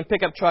boasting in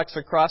pickup trucks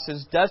or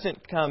crosses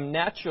doesn't come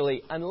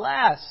naturally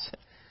unless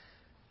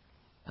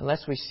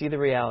we see the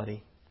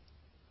reality.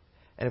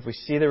 And if we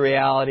see the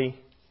reality,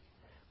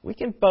 we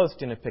can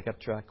boast in a pickup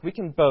truck. We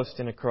can boast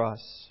in a cross.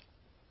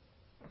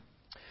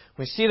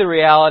 We see the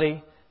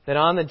reality that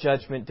on the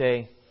judgment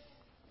day,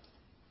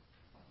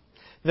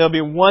 there'll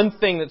be one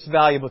thing that's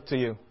valuable to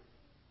you.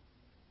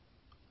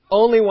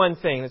 only one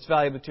thing that's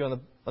valuable to you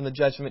on the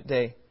judgment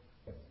day.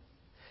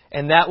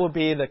 And that will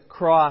be the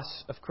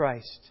cross of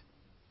Christ.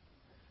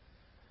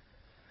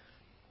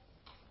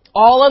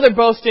 All other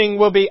boasting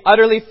will be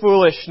utterly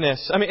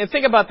foolishness. I mean, and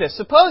think about this.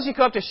 Suppose you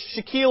go up to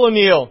Shaquille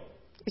O'Neal.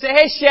 You say,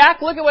 "Hey,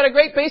 Shaq, look at what a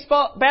great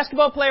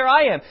basketball player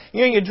I am."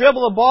 You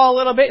dribble the ball a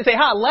little bit and say,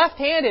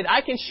 left-handed,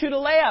 I can shoot a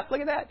layup.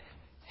 Look at that.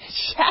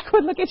 Shaq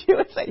would look at you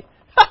and say,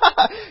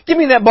 "Give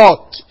me that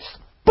ball."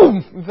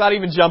 Boom, without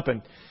even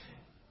jumping.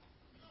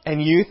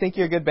 And you think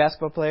you're a good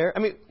basketball player? I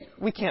mean,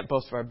 we can't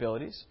boast of our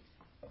abilities.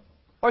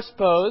 Or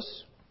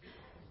suppose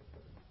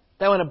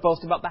that I want to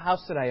boast about the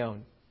house that I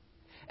own.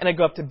 And I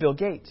go up to Bill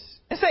Gates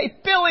and say,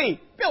 Billy,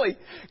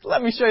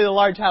 let me show you the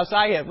large house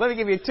I have. Let me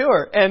give you a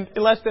tour. And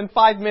in less than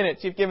 5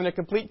 minutes, you've given a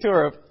complete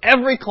tour of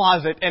every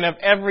closet and of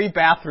every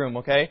bathroom,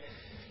 okay?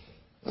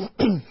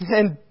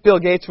 And Bill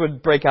Gates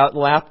would break out in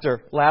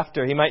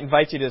laughter. He might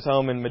invite you to his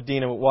home in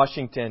Medina,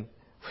 Washington,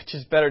 which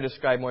is better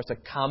described more as a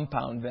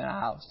compound than a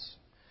house.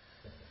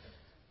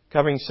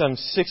 Covering some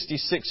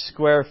 66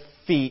 square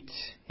feet.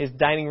 His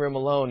dining room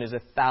alone is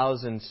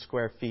 1,000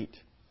 square feet.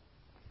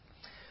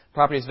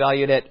 Property is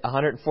valued at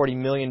 $140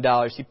 million.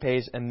 He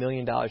pays $1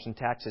 million in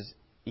taxes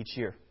each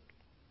year.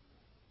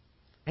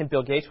 And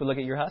Bill Gates would look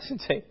at your house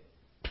and say,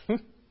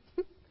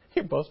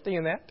 "You're boasting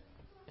in that?"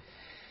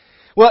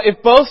 Well,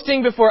 if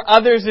boasting before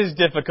others is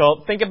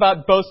difficult, think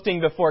about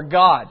boasting before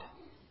God.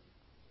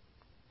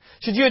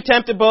 Should you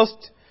attempt to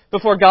boast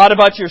before God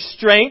about your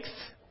strength,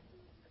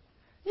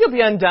 you'll be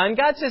undone.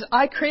 God says,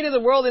 "I created the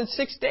world in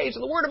 6 days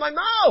with the word of my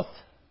mouth."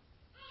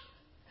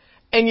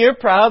 And you're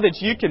proud that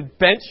you can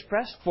bench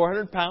press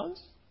 400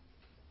 pounds?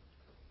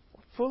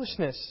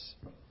 Foolishness.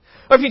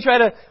 Or if you try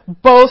to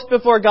boast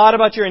before God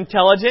about your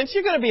intelligence,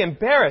 you're going to be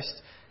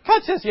embarrassed.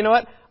 God says, "You know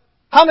what?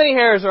 How many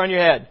hairs are on your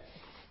head?"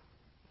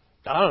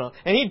 I don't know.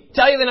 And He'd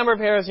tell you the number of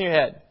hairs in your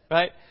head,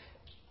 right?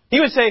 He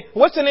would say,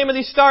 "What's the name of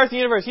these stars in the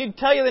universe?" He'd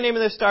tell you the name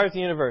of the stars in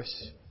the universe.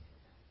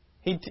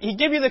 He'd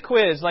give you the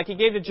quiz like He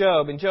gave to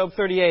Job in Job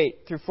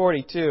 38 through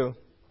 42.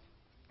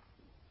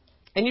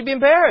 And you'd be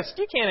embarrassed.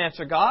 You can't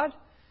answer God.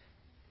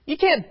 You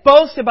can't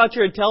boast about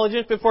your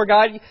intelligence before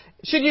God.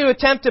 Should you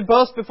attempt to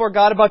boast before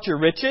God about your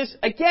riches?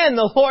 Again,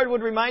 the Lord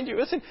would remind you,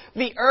 listen,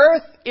 the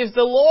earth is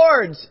the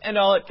Lord's and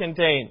all it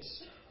contains.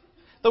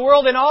 The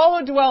world and all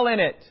who dwell in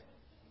it.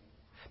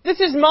 This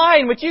is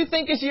mine. What you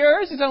think is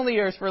yours is only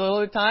yours for a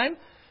little time.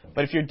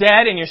 But if you're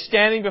dead and you're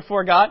standing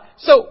before God,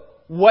 so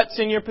what's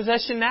in your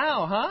possession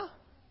now, huh?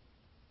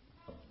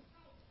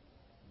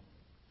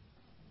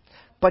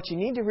 But you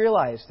need to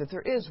realize that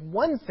there is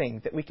one thing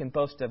that we can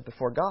boast of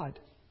before God.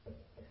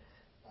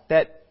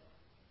 That,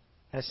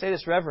 and I say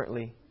this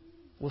reverently,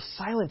 will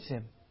silence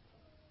Him.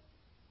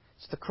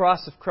 It's the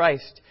cross of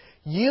Christ.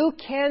 You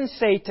can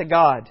say to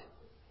God,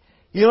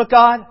 "You know what,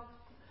 God?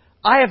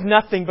 I have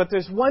nothing, but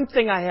there's one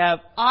thing I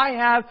have. I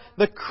have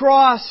the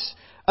cross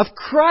of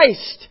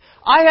Christ.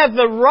 I have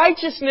the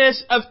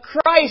righteousness of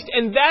Christ,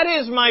 and that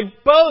is my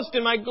boast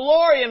and my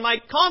glory and my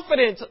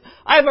confidence.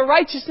 I have a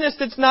righteousness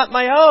that's not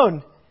my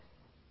own."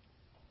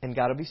 And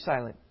God will be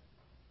silent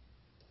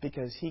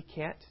because He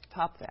can't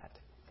top that.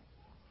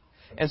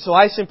 And so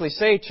I simply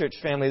say, church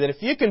family, that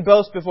if you can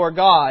boast before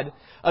God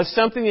of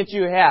something that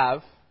you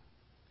have,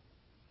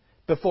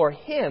 before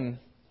Him,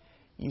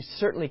 you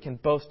certainly can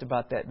boast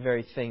about that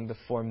very thing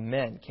before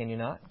men, can you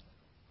not?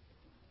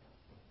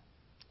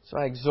 So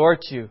I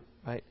exhort you,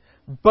 right?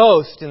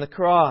 Boast in the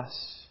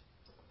cross.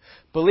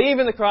 Believe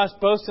in the cross,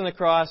 boast in the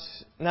cross.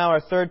 Now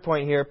our third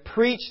point here,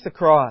 preach the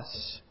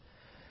cross.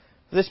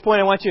 At this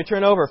point I want you to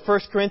turn over 1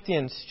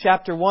 Corinthians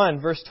chapter 1,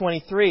 verse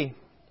 23.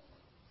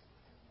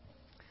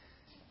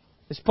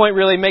 This point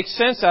really makes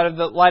sense out of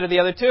the light of the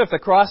other two. If the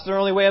cross is our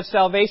only way of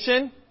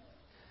salvation,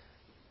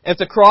 if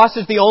the cross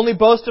is the only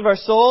boast of our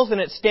souls, then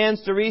it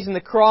stands to reason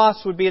the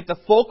cross would be at the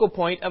focal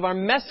point of our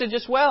message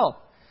as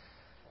well.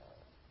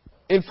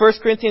 In 1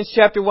 Corinthians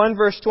chapter 1,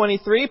 verse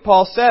 23,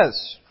 Paul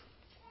says,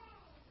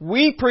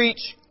 "We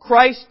preach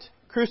Christ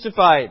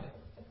crucified."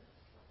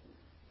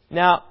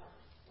 Now,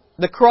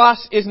 the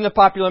cross isn't a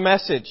popular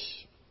message.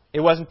 It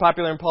wasn't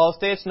popular in Paul's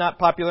day. It's not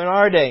popular in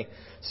our day.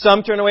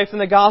 Some turn away from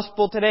the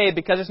gospel today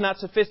because it's not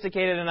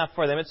sophisticated enough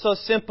for them. It's so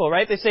simple,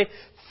 right? They say,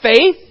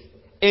 faith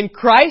in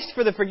Christ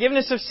for the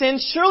forgiveness of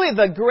sins. Surely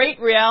the great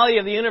reality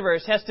of the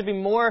universe has to be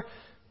more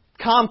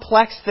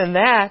complex than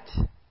that.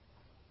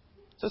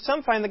 So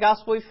some find the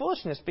gospel to be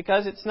foolishness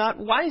because it's not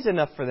wise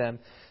enough for them.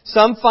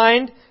 Some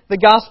find the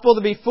gospel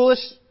to be foolish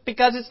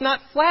because it's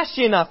not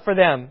flashy enough for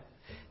them.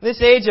 In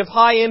this age of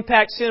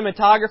high-impact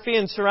cinematography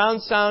and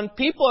surround sound,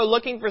 people are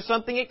looking for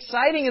something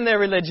exciting in their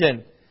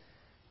religion.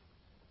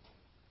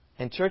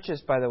 And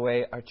churches, by the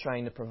way, are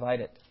trying to provide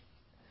it.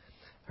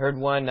 I heard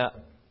one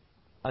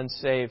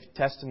unsaved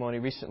testimony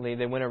recently.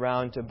 They went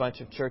around to a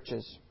bunch of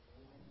churches.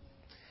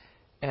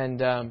 And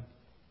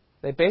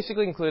they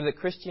basically concluded that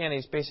Christianity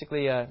is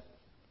basically a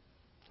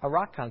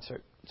rock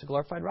concert. It's a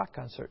glorified rock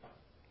concert.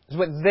 It's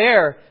what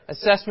their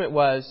assessment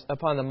was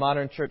upon the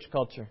modern church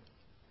culture.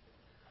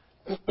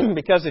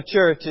 Because the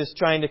church is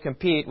trying to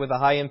compete with the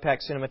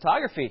high-impact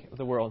cinematography of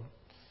the world.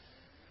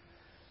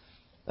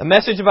 A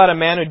message about a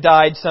man who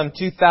died some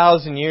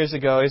 2,000 years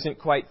ago isn't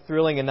quite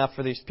thrilling enough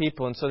for these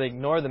people, and so they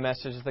ignore the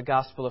message of the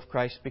gospel of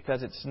Christ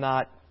because it's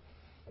not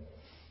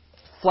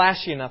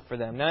flashy enough for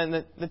them. Now, in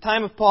the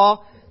time of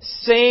Paul,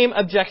 same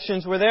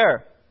objections were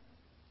there.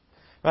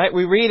 Right?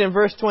 We read in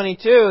verse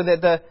 22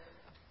 that the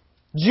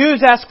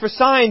Jews ask for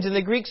signs and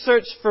the Greeks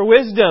search for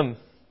wisdom.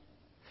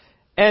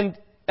 And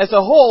as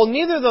a whole,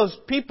 neither of those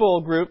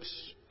people groups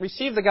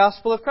received the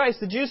gospel of Christ.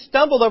 The Jews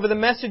stumbled over the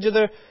message of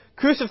the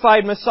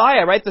crucified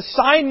Messiah, right? The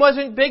sign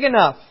wasn't big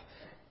enough.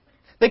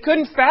 They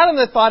couldn't fathom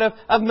the thought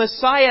of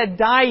Messiah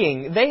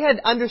dying. They had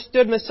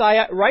understood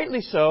Messiah, rightly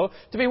so,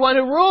 to be one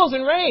who rules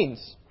and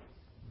reigns.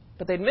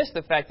 But they'd missed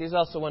the fact He's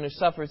also one who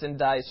suffers and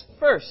dies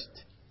first.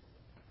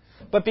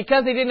 But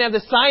because they didn't have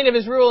the sign of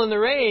His rule and the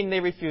reign, they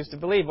refused to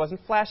believe. It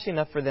wasn't flashy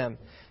enough for them.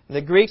 And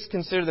the Greeks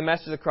considered the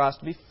message of the cross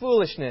to be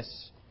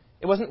foolishness.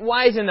 It wasn't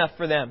wise enough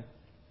for them.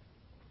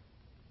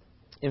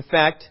 In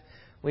fact,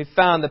 we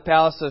found the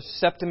palace of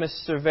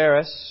Septimus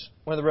Severus,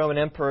 one of the Roman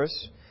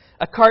emperors,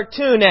 a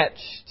cartoon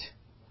etched.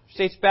 Which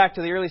dates back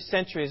to the early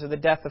centuries of the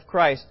death of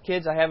Christ.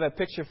 Kids, I have a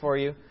picture for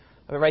you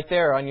right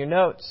there on your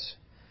notes.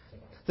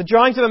 The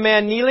drawings of a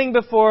man kneeling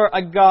before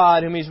a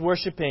God whom he's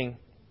worshiping.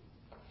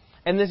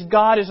 And this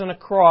God is on a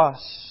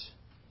cross.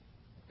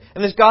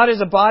 And this God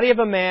is a body of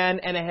a man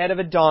and a head of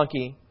a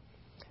donkey.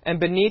 And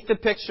beneath the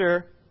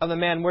picture of the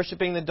man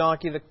worshiping the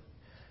donkey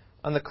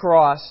on the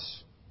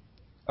cross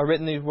are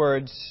written these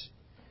words,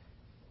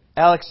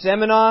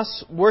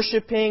 Alexamenos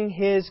worshiping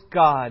his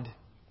God.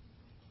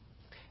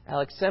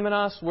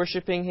 Alexamenos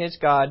worshiping his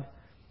God.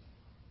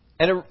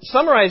 And it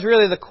summarizes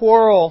really the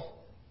quarrel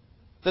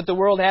that the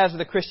world has with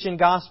the Christian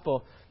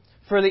gospel.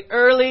 For the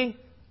early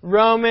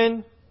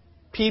Roman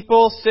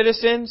people,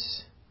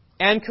 citizens,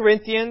 and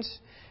Corinthians,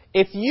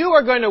 if you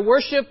are going to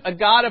worship a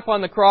God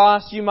upon the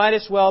cross, you might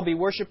as well be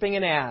worshiping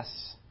an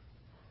ass.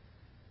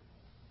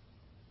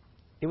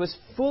 It was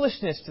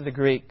foolishness to the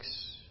Greeks.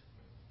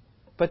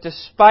 But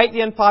despite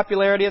the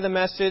unpopularity of the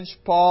message,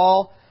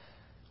 Paul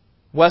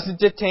wasn't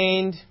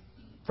detained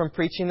from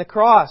preaching the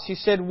cross. He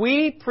said,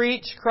 we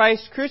preach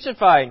Christ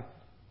crucified.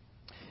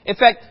 In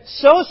fact,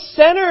 so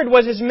centered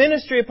was his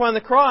ministry upon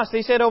the cross,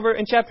 he said over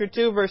in chapter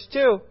 2, verse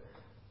 2,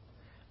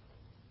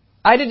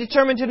 I did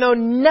determine to know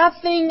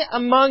nothing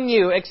among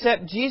you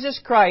except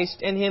Jesus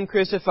Christ and Him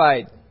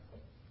crucified.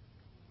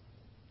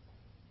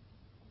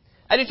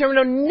 I determined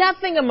to know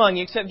nothing among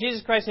you except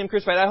Jesus Christ and Him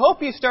crucified. I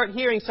hope you start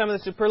hearing some of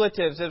the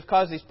superlatives that have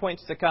caused these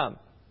points to come.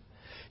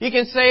 You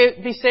can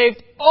be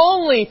saved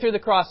only through the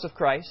cross of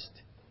Christ.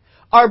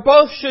 Our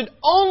both should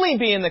only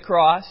be in the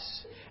cross.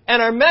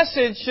 And our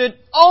message should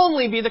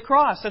only be the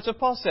cross. That's what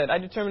Paul said. I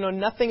determined to know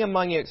nothing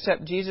among you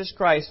except Jesus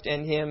Christ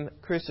and Him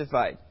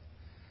crucified.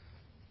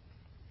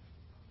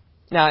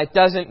 Now, it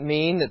doesn't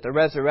mean that the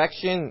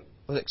resurrection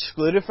was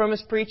excluded from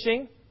his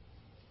preaching.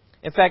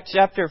 In fact,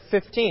 chapter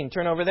 15,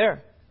 turn over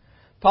there.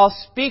 Paul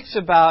speaks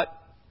about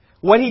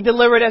what he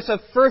delivered as of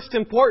first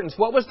importance.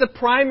 What was the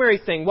primary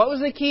thing? What was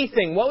the key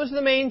thing? What was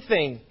the main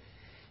thing?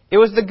 It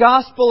was the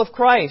gospel of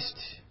Christ.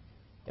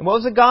 And what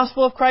was the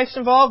gospel of Christ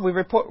involved?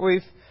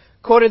 We've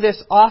quoted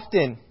this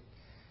often.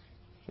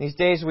 These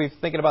days we're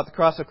thinking about the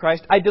cross of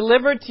Christ. I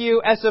delivered to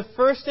you as of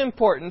first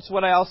importance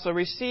what I also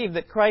received,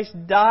 that Christ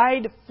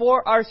died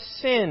for our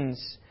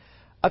sins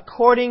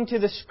according to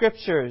the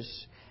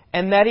Scriptures,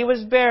 and that He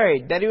was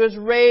buried, that He was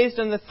raised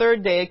on the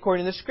third day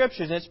according to the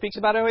Scriptures. And it speaks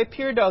about how He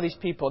appeared to all these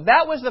people.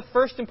 That was the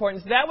first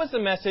importance. That was the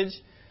message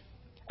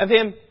of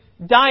Him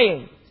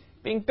dying,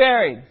 being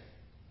buried,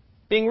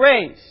 being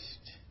raised,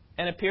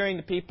 and appearing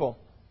to people.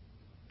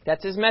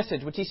 That's His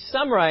message, which He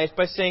summarized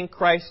by saying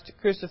Christ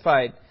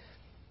crucified.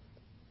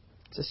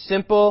 It's a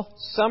simple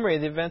summary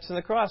of the events on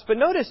the cross. But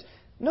notice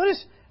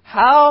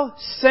how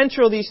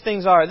central these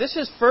things are. This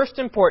is first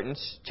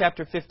importance,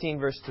 chapter 15,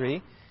 verse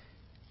 3.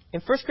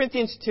 In 1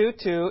 Corinthians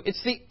 2:2,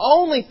 it's the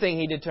only thing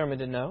he determined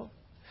to know.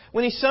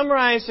 When he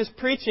summarized his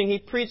preaching, he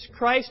preached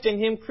Christ and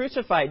Him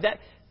crucified.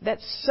 That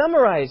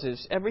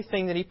summarizes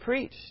everything that he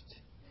preached.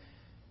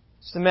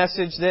 It's the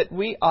message that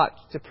we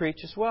ought to preach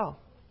as well.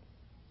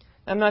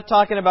 I'm not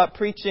talking about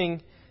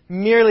preaching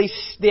merely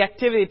the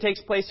activity that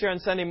takes place here on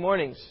Sunday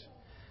mornings.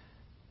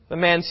 The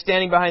man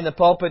standing behind the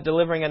pulpit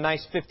delivering a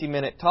nice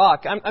 50-minute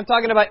talk. I'm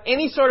talking about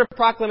any sort of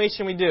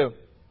proclamation we do.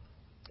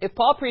 If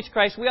Paul preached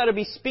Christ, we ought to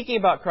be speaking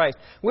about Christ.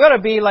 We ought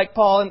to be like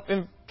Paul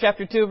in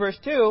chapter 2, verse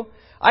 2.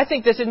 I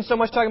think this isn't so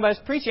much talking about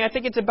his preaching. I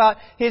think it's about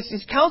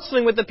his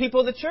counseling with the people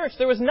of the church.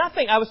 There was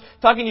nothing. I was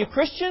talking to you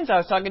Christians. I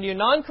was talking to you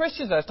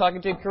non-Christians. I was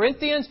talking to you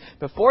Corinthians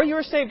before you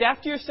were saved,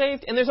 after you're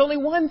saved. And there's only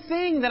one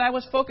thing that I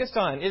was focused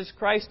on. It is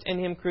Christ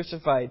and Him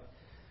crucified.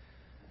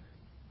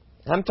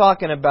 I'm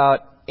talking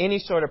about any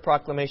sort of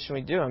proclamation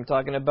we do. I'm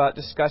talking about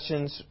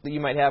discussions that you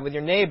might have with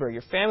your neighbor,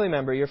 your family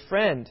member, your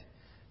friend.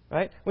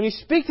 Right? When you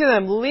speak to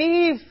them,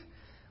 leave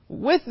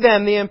with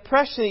them the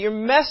impression that your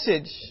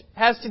message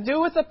has to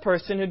do with the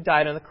person who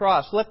died on the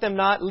cross. Let them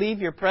not leave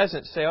your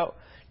presence. Say, oh,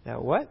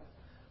 now what?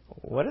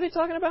 What are they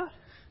talking about?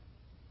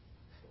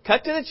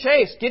 Cut to the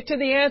chase. Get to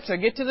the answer.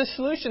 Get to the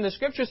solution. The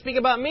Scriptures speak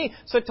about me.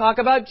 So talk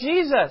about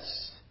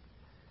Jesus.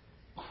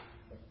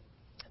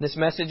 This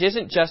message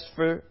isn't just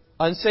for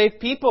unsaved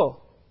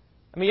people.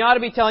 I mean, you ought to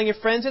be telling your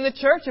friends in the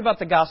church about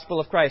the gospel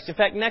of Christ. In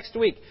fact, next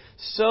week,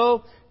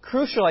 so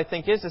crucial, I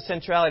think, is the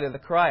centrality of the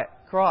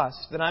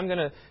cross that I'm going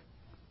to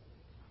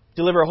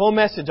deliver a whole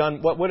message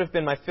on what would have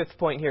been my fifth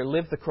point here,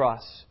 live the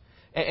cross.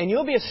 And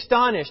you'll be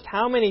astonished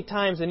how many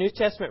times the New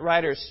Testament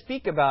writers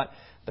speak about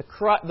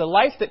the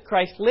life that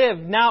Christ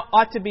lived now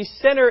ought to be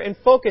center and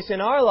focus in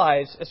our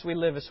lives as we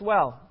live as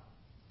well.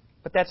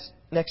 But that's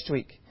next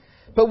week.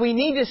 But we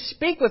need to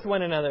speak with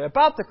one another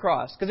about the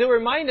cross, because it will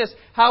remind us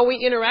how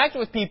we interact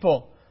with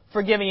people,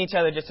 forgiving each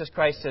other just as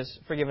Christ has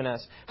forgiven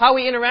us. How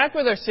we interact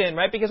with our sin,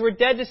 right? Because we're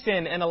dead to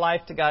sin and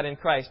alive to God in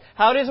Christ.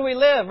 How it is we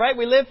live, right?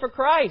 We live for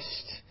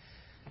Christ.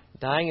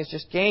 Dying is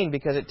just gain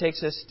because it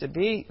takes us to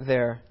be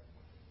there.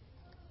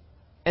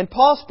 And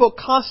Paul spoke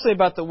constantly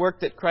about the work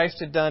that Christ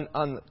had done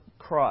on the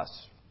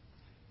cross.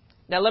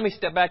 Now let me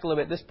step back a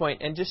little bit at this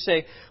point and just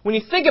say, when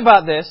you think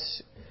about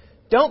this,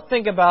 don't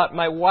think about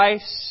my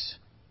wife's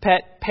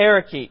pet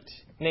parakeet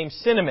named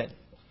Cinnamon.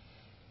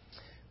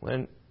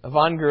 When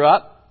Yvonne grew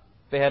up,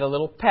 they had a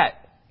little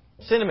pet,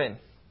 Cinnamon.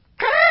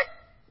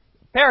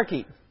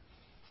 Parakeet.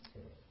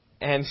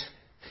 And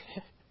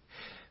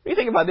when you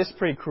think about this, it's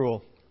pretty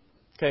cruel.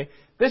 Okay?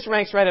 This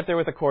ranks right up there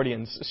with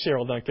accordions,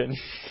 Cheryl Duncan.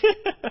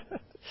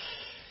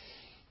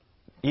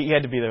 You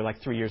had to be there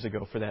like 3 years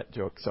ago for that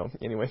joke. So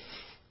anyway,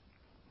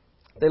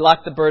 they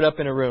locked the bird up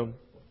in a room.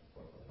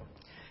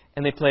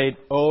 And they played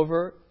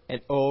over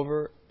and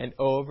over and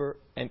over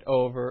and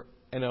over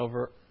and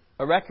over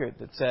a record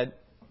that said,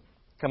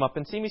 "Come up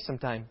and see me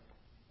sometime.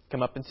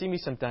 Come up and see me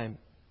sometime.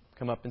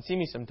 Come up and see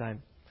me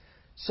sometime."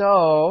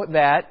 So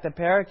that the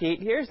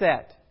parakeet hears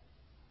that.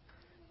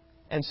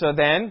 And so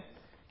then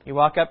you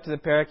walk up to the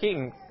parakeet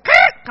and,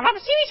 "Come up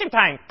and see me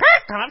sometime.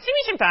 Come up and see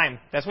me sometime."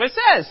 That's what it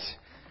says.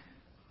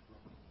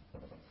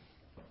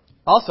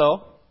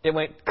 Also, it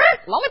went,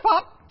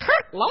 "Lollipop,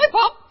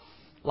 lollipop."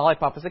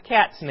 Lollipop is a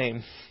cat's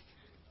name.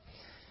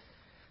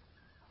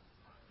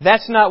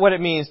 That's not what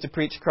it means to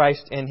preach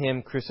Christ and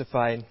Him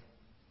crucified.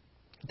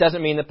 It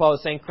doesn't mean that Paul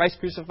is saying Christ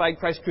crucified,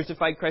 Christ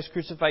crucified, Christ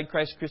crucified,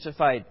 Christ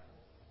crucified.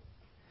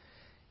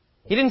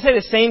 He didn't say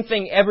the same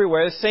thing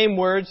everywhere, the same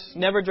words,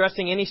 never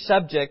addressing any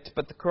subject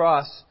but the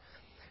cross.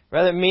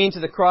 Rather, it means that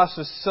the cross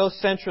was so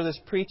central to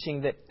this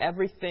preaching that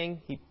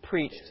everything he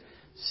preached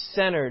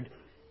centered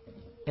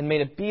and made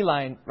a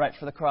beeline right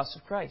for the cross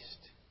of Christ.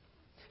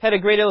 Had a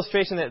great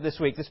illustration of that this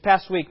week. This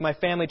past week, my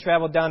family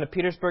traveled down to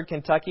Petersburg,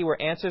 Kentucky,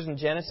 where Answers in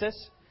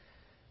Genesis,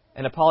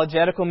 an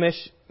apologetical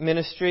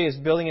ministry, is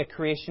building a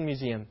creation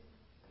museum.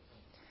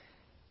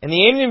 And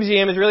the aim of the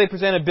museum is really to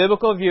present a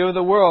biblical view of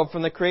the world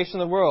from the creation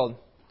of the world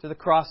to the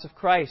cross of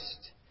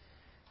Christ.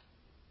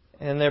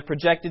 And they're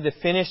projected to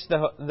finish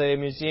the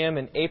museum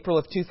in April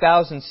of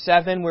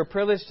 2007. We're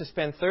privileged to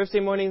spend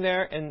Thursday morning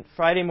there and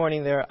Friday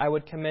morning there. I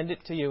would commend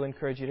it to you,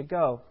 encourage you to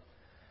go.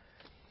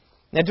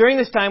 Now, during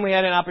this time, we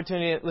had an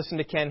opportunity to listen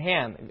to Ken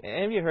Ham.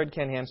 Any of you heard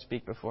Ken Ham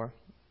speak before?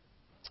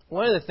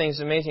 One of the things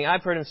that's amazing,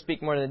 I've heard him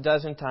speak more than a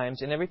dozen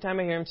times, and every time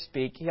I hear him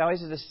speak, he always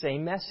has the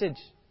same message.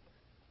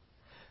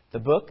 The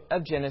book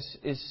of Genesis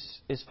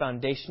is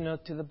foundational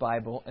to the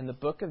Bible, and the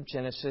book of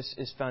Genesis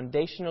is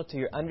foundational to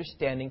your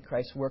understanding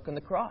Christ's work on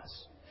the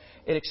cross.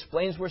 It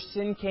explains where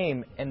sin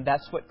came, and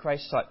that's what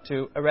Christ sought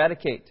to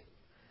eradicate.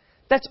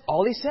 That's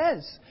all he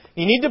says.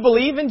 You need to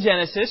believe in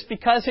Genesis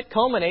because it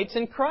culminates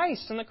in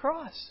Christ on the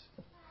cross.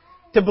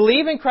 To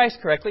believe in Christ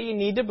correctly, you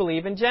need to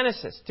believe in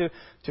Genesis.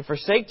 To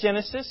forsake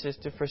Genesis is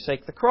to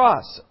forsake the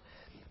cross.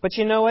 But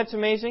you know what's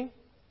amazing?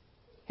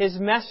 His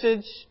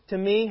message to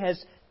me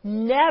has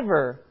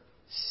never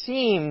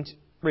seemed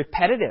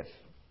repetitive.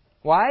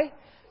 Why?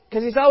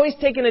 Because he's always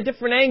taken a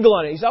different angle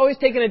on it. He's always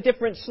taken a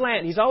different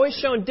slant. He's always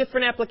shown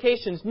different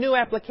applications, new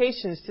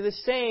applications to the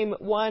same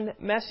one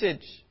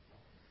message.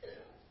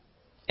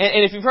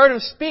 And if you've heard him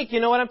speak, you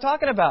know what I'm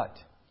talking about.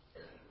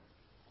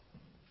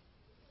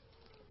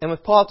 And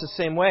with Paul, it's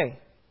the same way.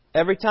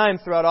 Every time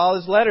throughout all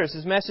his letters,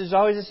 his message is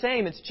always the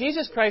same. It's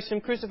Jesus Christ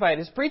and Him crucified.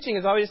 His preaching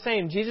is always the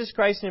same. Jesus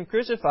Christ and Him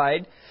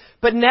crucified.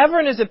 But never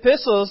in his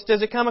epistles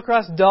does it come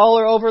across dull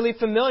or overly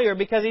familiar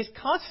because he's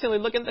constantly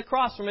looking at the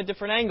cross from a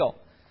different angle.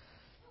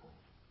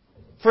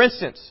 For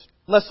instance,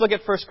 let's look at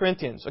 1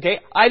 Corinthians.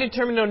 Okay, I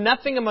determined to know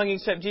nothing among you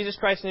except Jesus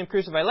Christ and Him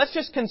crucified. Let's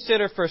just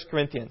consider 1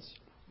 Corinthians.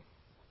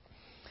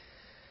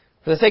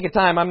 For the sake of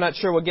time, I'm not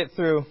sure we'll get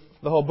through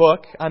the whole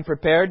book. I'm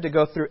prepared to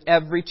go through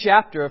every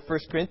chapter of 1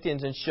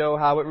 Corinthians and show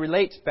how it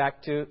relates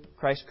back to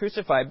Christ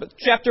crucified. But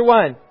chapter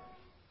 1,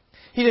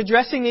 he's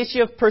addressing the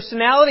issue of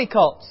personality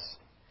cults.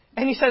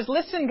 And he says,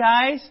 listen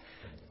guys,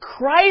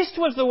 Christ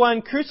was the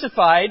one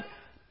crucified.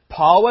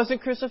 Paul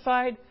wasn't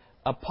crucified.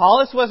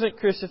 Apollos wasn't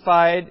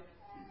crucified.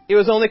 It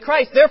was only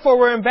Christ. Therefore,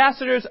 we're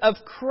ambassadors of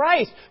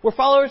Christ. We're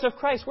followers of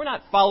Christ. We're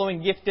not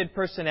following gifted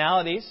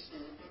personalities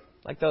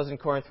like those in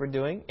Corinth were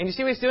doing. And you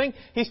see what he's doing?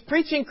 He's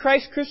preaching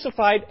Christ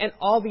crucified and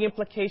all the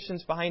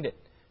implications behind it.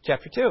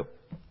 Chapter 2.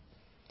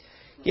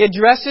 He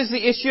addresses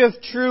the issue of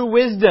true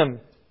wisdom.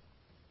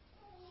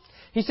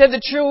 He said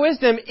that true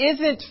wisdom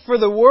isn't for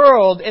the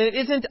world and it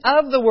isn't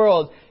of the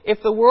world.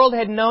 if the world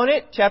had known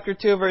it, chapter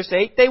 2, verse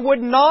 8, they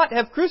would not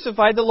have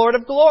crucified the Lord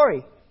of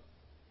glory.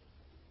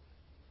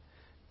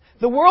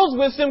 The world's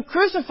wisdom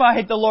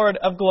crucified the Lord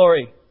of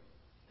glory.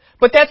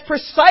 But that's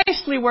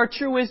precisely where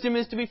true wisdom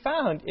is to be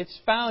found. It's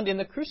found in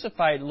the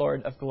crucified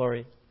Lord of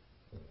glory.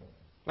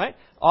 Right?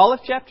 All of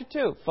chapter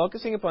 2,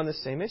 focusing upon the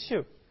same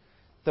issue.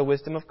 The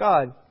wisdom of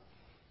God.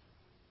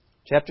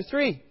 Chapter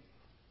 3,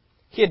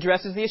 he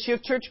addresses the issue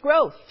of church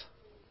growth.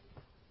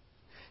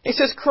 He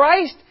says,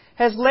 Christ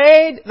has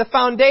laid the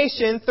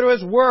foundation through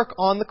His work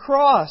on the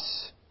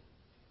cross.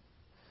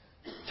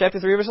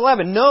 Chapter 3, verse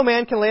 11. No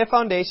man can lay a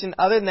foundation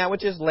other than that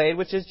which is laid,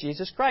 which is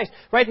Jesus Christ.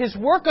 Right? His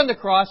work on the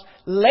cross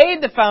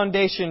laid the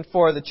foundation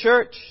for the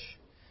church.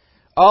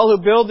 All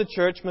who build the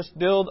church must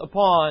build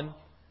upon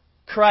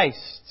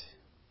Christ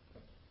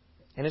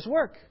and His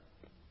work.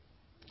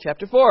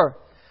 Chapter 4.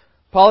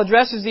 Paul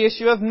addresses the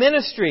issue of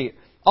ministry.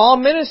 All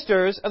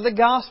ministers of the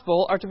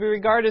gospel are to be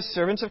regarded as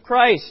servants of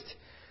Christ,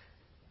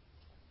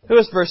 who,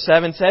 as verse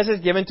 7 says, has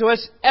given to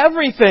us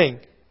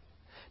everything.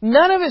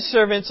 None of His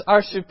servants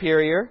are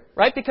superior,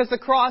 right? Because the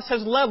cross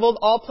has leveled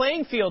all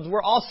playing fields.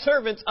 We're all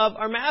servants of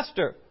our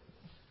Master.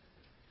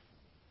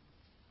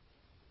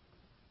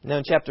 Now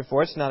in chapter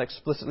 4, it's not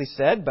explicitly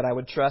said, but I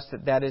would trust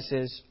that that is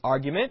his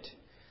argument.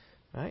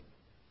 Right?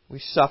 We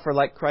suffer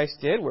like Christ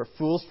did. We're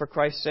fools for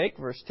Christ's sake,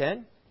 verse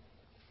 10.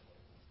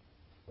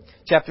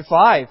 Chapter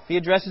 5, he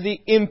addresses the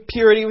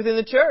impurity within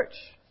the church.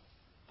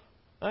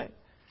 Right?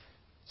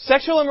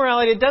 Sexual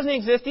immorality, it doesn't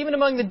exist even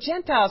among the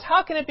Gentiles.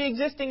 How can it be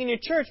existing in your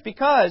church?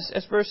 Because,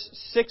 as verse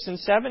 6 and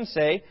 7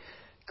 say,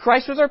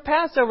 Christ was our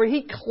Passover.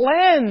 He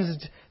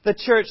cleansed the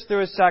church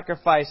through His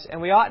sacrifice.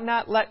 And we ought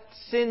not let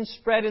sin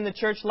spread in the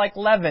church like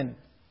leaven.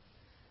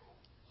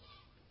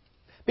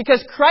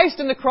 Because Christ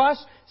in the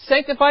cross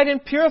sanctified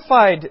and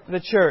purified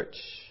the church.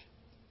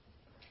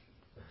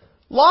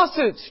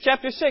 Lawsuits,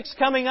 chapter 6,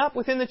 coming up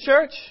within the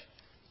church.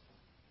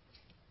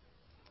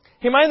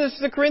 He reminds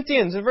the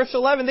Corinthians in verse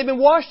 11, they've been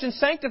washed and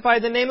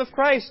sanctified in the name of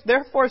Christ.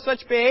 Therefore,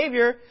 such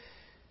behavior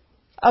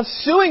of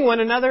suing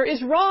one another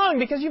is wrong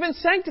because you've been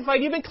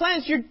sanctified, you've been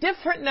cleansed, you're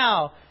different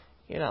now.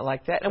 You're not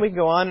like that. And we can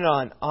go on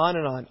and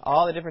on,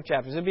 all the different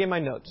chapters. It'll be in my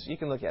notes. You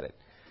can look at it.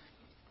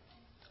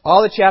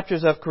 All the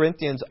chapters of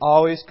Corinthians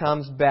always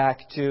comes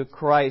back to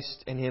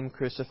Christ and Him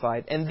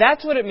crucified. And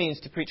that's what it means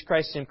to preach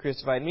Christ and Him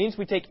crucified. It means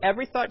we take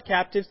every thought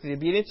captive to the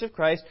obedience of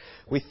Christ.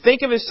 We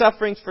think of His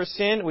sufferings for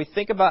sin. We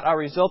think about our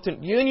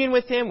resultant union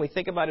with Him. We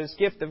think about His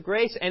gift of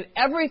grace. And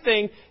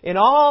everything in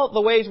all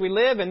the ways we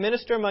live and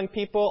minister among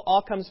people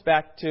all comes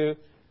back to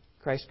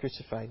Christ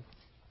crucified.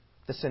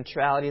 The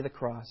centrality of the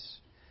cross.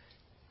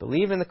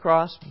 Believe in the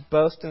cross,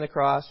 boast in the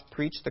cross,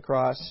 preach the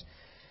cross.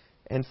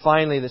 And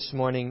finally this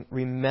morning,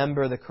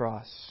 remember the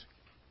cross.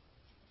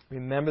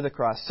 Remember the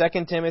cross.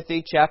 2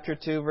 Timothy chapter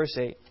 2, verse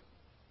 8.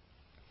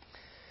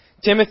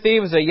 Timothy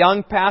was a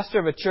young pastor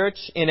of a church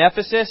in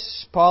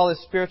Ephesus. Paul,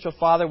 his spiritual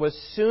father, was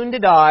soon to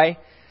die.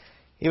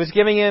 He was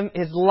giving him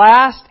his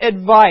last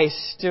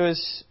advice to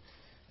his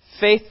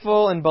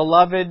faithful and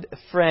beloved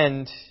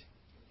friend,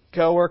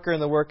 co-worker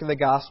in the work of the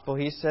gospel.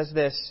 He says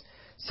this,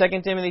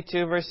 2 Timothy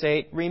 2, verse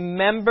 8,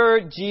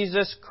 Remember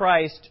Jesus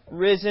Christ,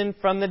 risen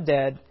from the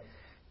dead,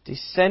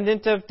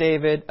 descendant of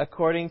David,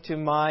 according to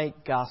my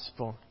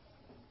gospel.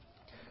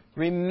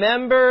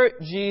 Remember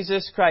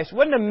Jesus Christ.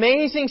 What an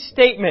amazing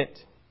statement.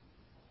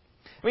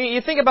 I mean, you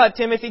think about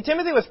Timothy.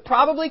 Timothy was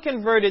probably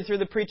converted through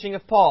the preaching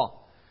of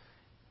Paul.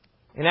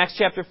 In Acts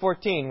chapter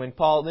 14, when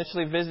Paul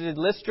initially visited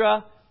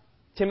Lystra,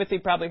 Timothy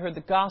probably heard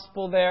the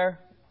gospel there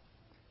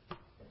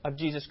of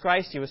Jesus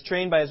Christ. He was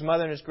trained by his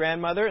mother and his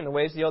grandmother in the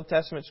ways of the Old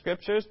Testament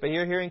Scriptures. But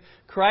here hearing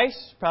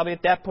Christ, probably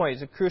at that point,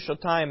 is a crucial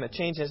time that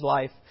changed his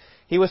life.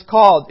 He was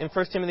called in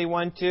 1 Timothy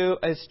 1:2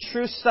 as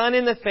true son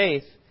in the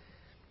faith.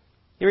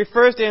 He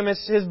refers to him as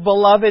his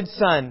beloved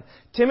son.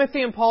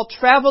 Timothy and Paul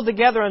traveled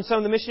together on some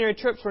of the missionary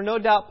trips where no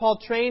doubt Paul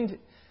trained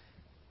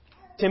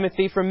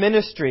Timothy for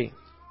ministry.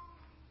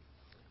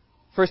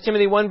 1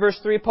 Timothy 1 verse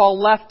 3, Paul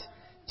left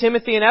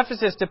Timothy in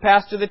Ephesus to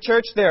pastor the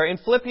church there. In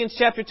Philippians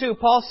chapter 2,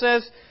 Paul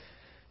says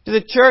to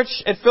the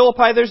church at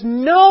Philippi, there's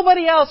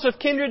nobody else of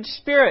kindred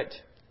spirit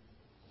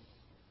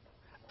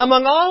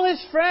among all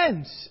his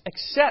friends,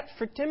 except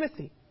for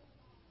Timothy.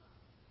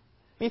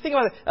 When you think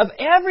about it, of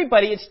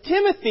everybody, it's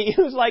Timothy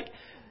who's like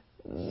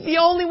the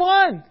only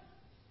one.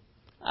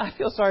 I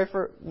feel sorry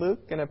for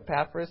Luke and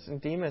Epaphras and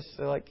Demas.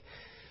 They're like,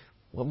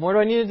 what more do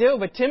I need to do?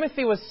 But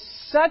Timothy was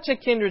such a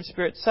kindred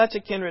spirit, such a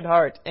kindred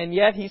heart. And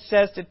yet he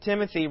says to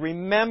Timothy,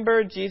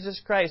 remember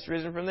Jesus Christ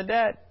risen from the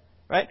dead.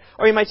 Right?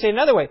 Or you might say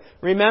another way,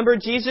 remember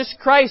Jesus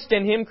Christ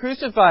and Him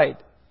crucified.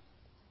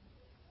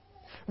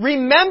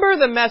 Remember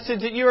the message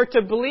that you are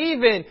to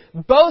believe in,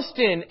 boast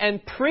in,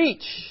 and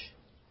preach.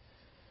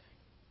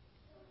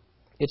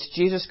 It's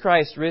Jesus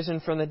Christ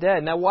risen from the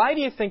dead. Now, why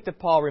do you think that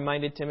Paul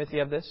reminded Timothy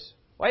of this?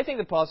 Why do you think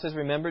that Paul says,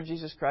 remember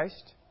Jesus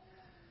Christ?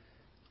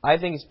 I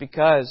think it's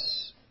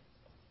because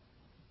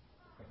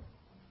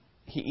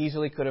he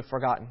easily could have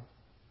forgotten.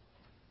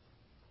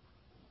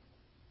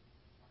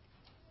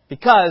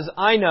 Because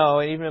I know,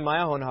 and even in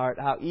my own heart,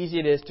 how easy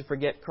it is to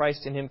forget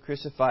Christ and Him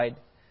crucified.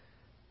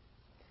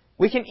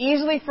 We can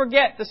easily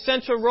forget the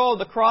central role of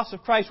the cross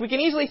of Christ. We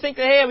can easily think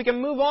that, hey, we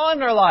can move on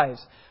in our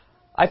lives.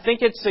 I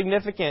think it's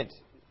significant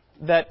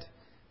that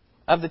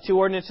of the two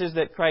ordinances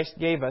that Christ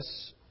gave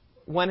us,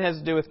 one has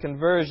to do with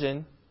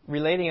conversion,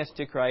 relating us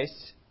to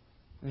Christ.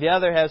 The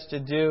other has to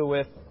do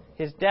with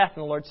His death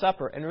in the Lord's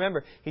Supper. And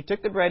remember, He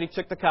took the bread, He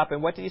took the cup,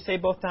 and what did He say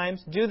both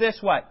times? Do this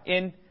what?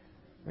 In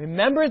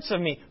remembrance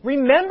of me.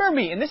 Remember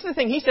me. And this is the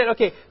thing. He said,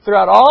 okay,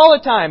 throughout all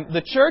the time,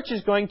 the church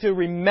is going to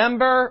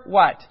remember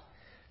what?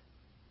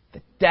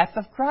 The death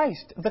of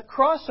Christ. The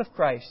cross of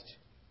Christ.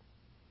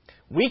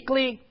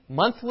 Weekly,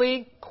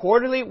 monthly,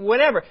 quarterly,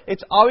 whatever.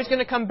 It's always going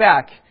to come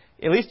back.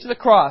 At least to the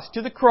cross,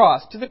 to the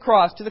cross, to the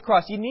cross, to the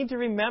cross. You need to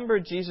remember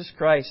Jesus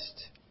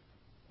Christ.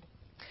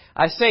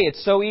 I say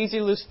it's so easy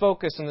to lose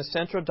focus on the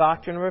central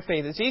doctrine of our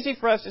faith. It's easy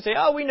for us to say,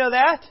 oh, we know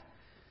that.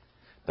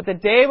 But the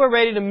day we're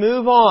ready to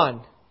move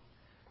on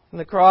from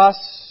the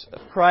cross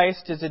of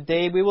Christ is a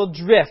day we will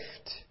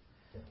drift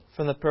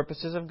from the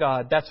purposes of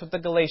God. That's what the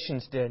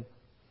Galatians did.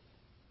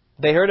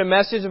 They heard a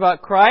message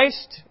about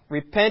Christ,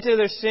 repented of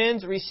their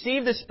sins,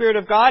 received the Spirit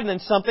of God, and then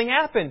something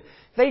happened.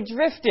 They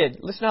drifted.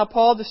 Listen how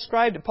Paul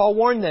described it. Paul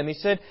warned them. He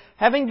said,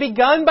 having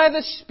begun by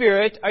the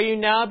Spirit, are you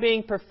now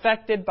being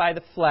perfected by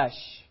the flesh?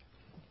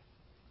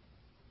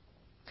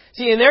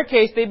 See, in their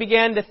case, they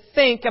began to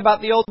think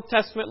about the Old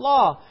Testament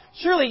law.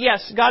 Surely,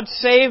 yes, God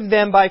saved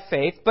them by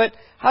faith, but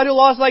how do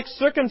laws like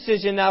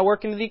circumcision now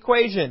work into the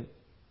equation?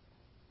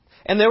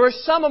 And there were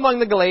some among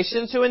the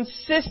Galatians who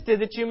insisted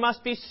that you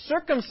must be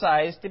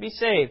circumcised to be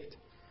saved.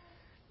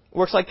 It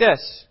works like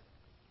this.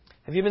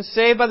 Have you been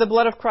saved by the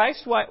blood of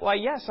Christ? Why,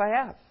 yes, I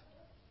have.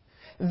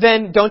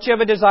 Then don't you have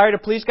a desire to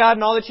please God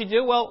in all that you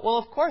do? Well,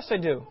 of course I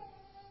do.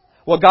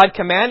 Well, God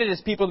commanded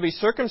His people to be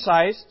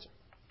circumcised.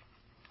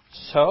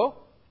 So?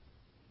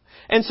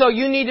 And so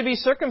you need to be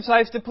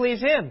circumcised to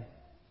please Him.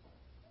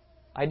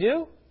 I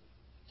do?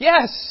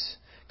 Yes.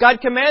 God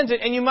commands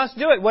it and you must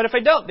do it. What if I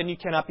don't? Then you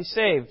cannot be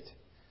saved.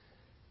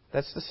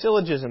 That's the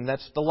syllogism.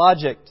 That's the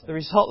logic. The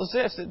result is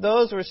this, that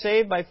those who are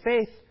saved by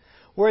faith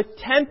were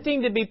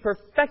attempting to be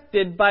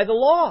perfected by the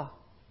law.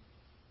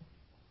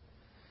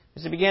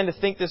 As they began to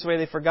think this way,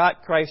 they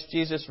forgot Christ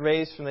Jesus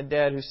raised from the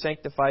dead who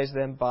sanctifies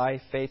them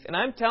by faith. And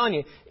I'm telling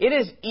you, it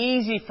is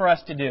easy for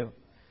us to do.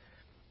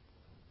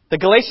 The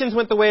Galatians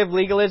went the way of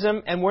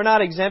legalism, and we're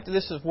not exempt of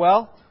this as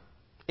well.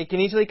 It can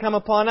easily come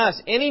upon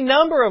us. Any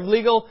number of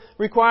legal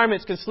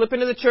requirements can slip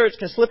into the church,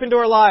 can slip into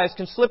our lives,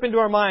 can slip into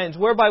our minds,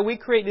 whereby we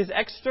create this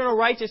external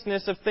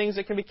righteousness of things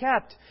that can be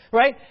kept.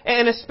 Right?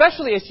 And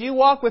especially as you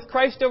walk with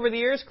Christ over the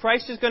years,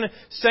 Christ is going to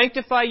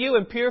sanctify you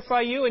and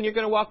purify you, and you're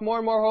going to walk more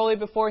and more holy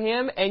before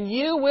Him, and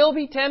you will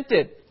be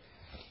tempted.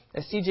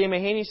 As C.J.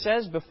 Mahaney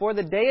says, before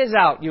the day is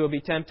out, you will be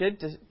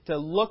tempted to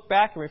look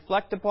back and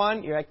reflect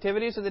upon your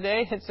activities of the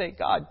day and say,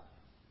 God,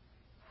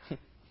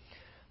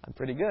 I'm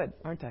pretty good,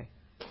 aren't I?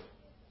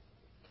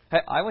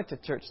 I went to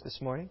church this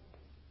morning.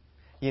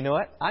 You know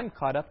what? I'm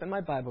caught up in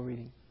my Bible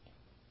reading.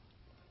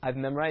 I've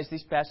memorized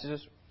these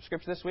passages of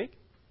Scripture this week.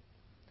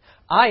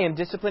 I am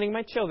disciplining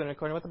my children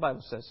according to what the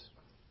Bible says.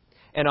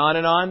 And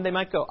on they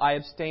might go. I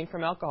abstain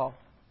from alcohol.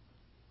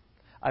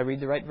 I read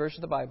the right verse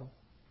of the Bible.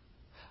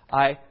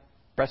 I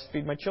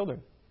breastfeed my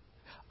children.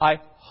 I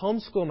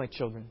homeschool my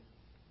children.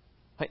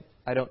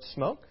 I don't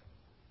smoke.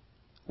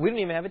 We don't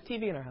even have a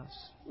TV in our house.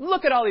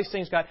 Look at all these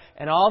things, God.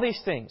 And all these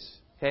things,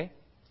 okay?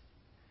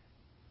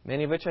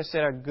 Many of which I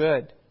said are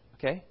good.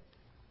 Okay?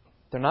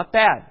 They're not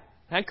bad.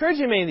 I encourage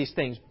you in many of these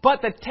things.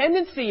 But the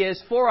tendency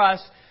is for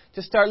us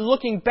to start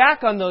looking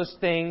back on those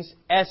things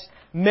as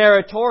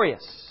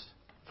meritorious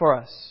for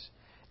us.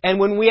 And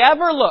when we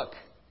ever look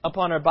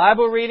upon our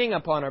Bible reading,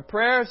 upon our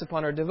prayers,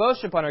 upon our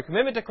devotion, upon our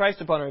commitment to Christ,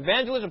 upon our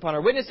evangelism, upon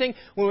our witnessing,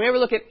 when we ever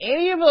look at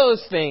any of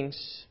those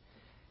things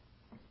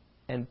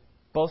and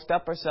boast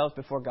up ourselves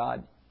before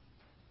God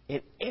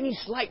in any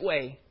slight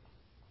way,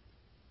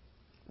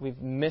 we've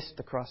missed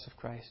the cross of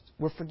Christ.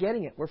 We're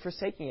forgetting it. We're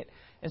forsaking it.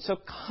 And so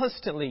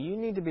constantly, you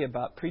need to be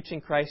about preaching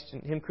Christ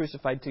and Him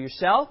crucified to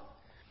yourself,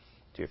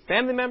 to your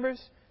family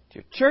members, to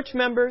your church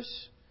members,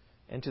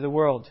 and to the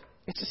world.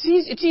 It's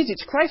easy.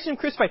 It's Christ and Him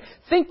crucified.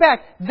 Think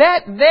back.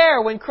 That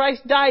there, when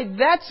Christ died,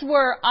 that's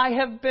where I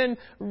have been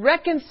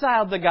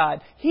reconciled to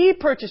God. He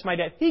purchased my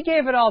debt. He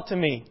gave it all to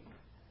me.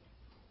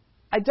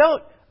 I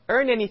don't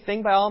earn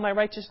anything by all my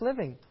righteous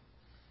living.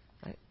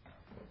 Right?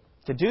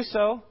 To do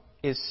so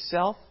is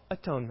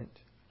self-atonement.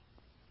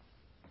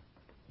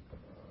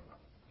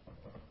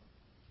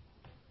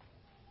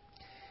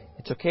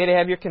 It's okay to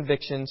have your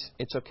convictions.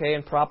 It's okay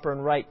and proper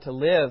and right to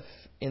live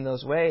in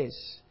those ways.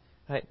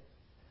 Right?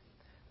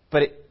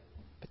 But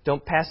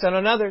don't pass that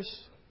on others.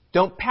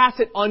 Don't pass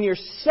it on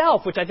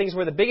yourself, which I think is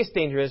where the biggest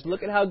danger is.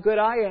 Look at how good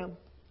I am.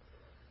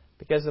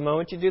 Because the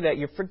moment you do that,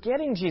 you're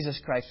forgetting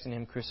Jesus Christ and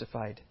Him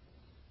crucified.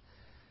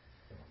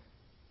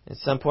 At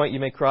some point, you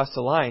may cross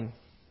the line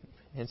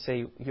and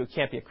say, you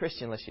can't be a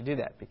Christian unless you do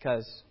that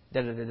because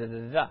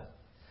da-da-da-da-da-da.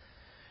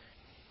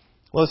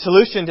 Well, the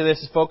solution to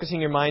this is focusing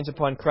your minds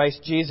upon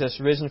Christ Jesus,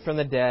 risen from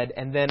the dead,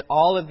 and then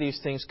all of these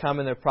things come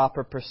in their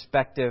proper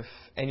perspective,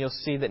 and you'll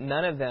see that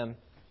none of them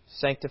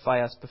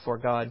sanctify us before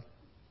God.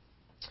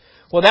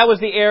 Well, that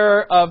was the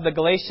error of the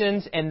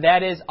Galatians, and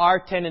that is our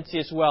tendency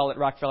as well at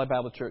Rock Valley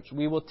Bible Church.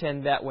 We will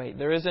tend that way.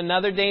 There is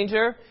another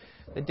danger.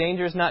 The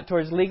danger is not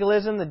towards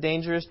legalism. The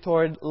danger is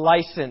toward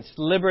license,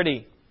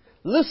 liberty.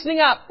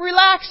 Loosening up.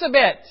 Relax a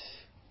bit.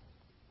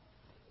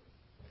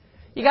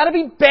 You got to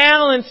be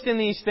balanced in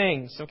these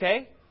things,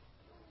 okay?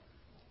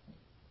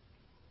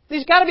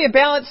 There's got to be a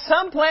balance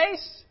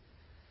someplace.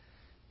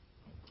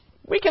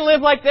 We can live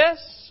like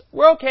this.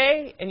 We're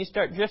okay. And you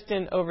start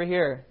drifting over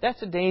here.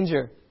 That's a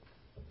danger.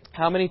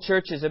 How many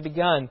churches have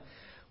begun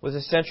with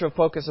a central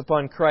focus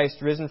upon Christ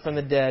risen from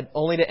the dead,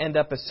 only to end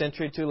up a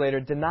century or two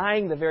later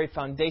denying the very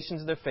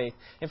foundations of their faith?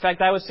 In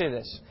fact, I would say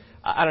this.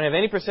 I don't have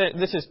any percent.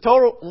 This is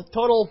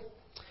total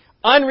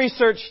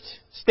unresearched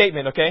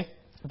statement, okay?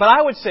 But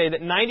I would say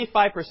that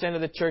 95%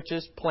 of the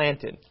churches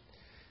planted,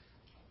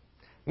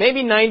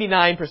 maybe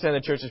 99% of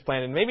the churches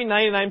planted, maybe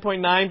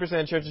 99.9% of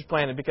the churches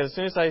planted, because as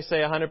soon as I say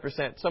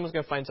 100%, someone's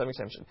going to find some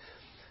exemption.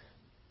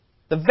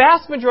 The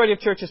vast majority of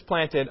churches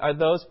planted are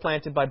those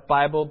planted by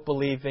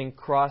Bible-believing,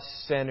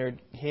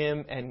 cross-centered,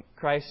 Him and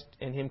Christ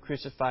and Him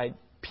crucified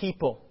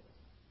people.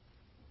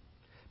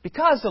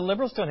 Because the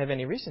liberals don't have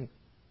any reason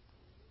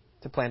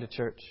to plant a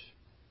church.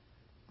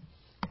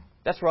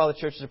 That's where all the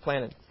churches are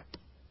planted.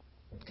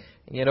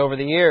 And yet over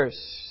the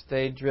years,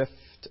 they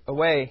drift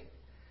away.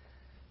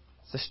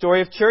 It's the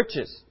story of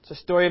churches. It's the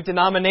story of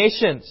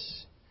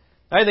denominations.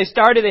 Right,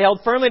 they held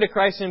firmly to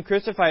Christ and Him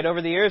crucified.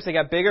 Over the years, they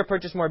got bigger,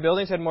 purchased more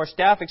buildings, had more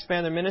staff,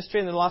 expanded their ministry,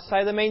 and they lost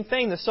sight of the main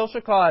thing. The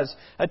social cause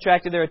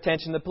attracted their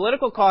attention. The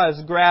political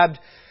cause grabbed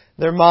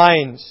their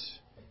minds.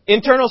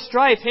 Internal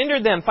strife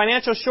hindered them.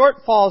 Financial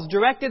shortfalls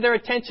directed their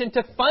attention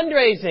to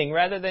fundraising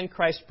rather than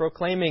Christ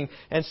proclaiming.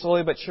 And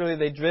slowly but surely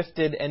they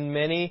drifted, and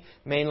many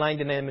mainline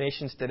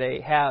denominations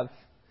today have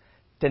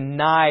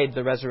denied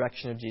the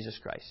resurrection of Jesus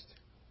Christ.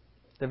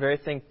 The very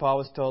thing Paul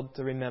was told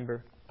to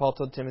remember. Paul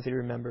told Timothy to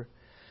remember.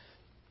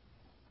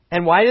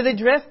 And why did they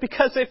drift?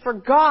 Because they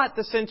forgot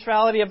the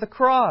centrality of the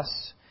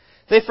cross.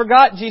 They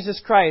forgot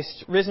Jesus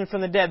Christ risen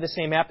from the dead. The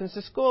same happens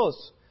to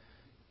schools.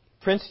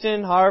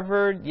 Princeton,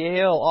 Harvard,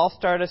 Yale all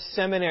started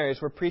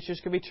seminaries where preachers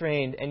could be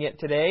trained. And yet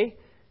today,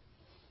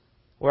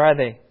 where are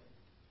they?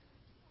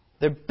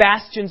 They're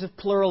bastions of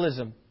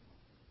pluralism.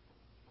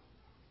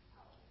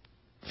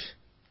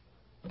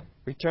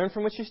 Return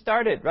from which you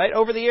started, right?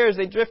 Over the years,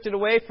 they drifted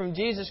away from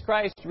Jesus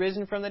Christ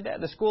risen from the dead.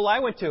 The school I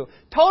went to,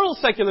 total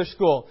secular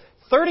school.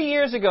 30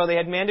 years ago, they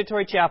had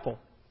mandatory chapel.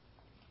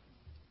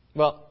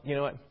 Well, you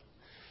know what?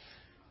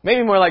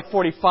 Maybe more like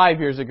 45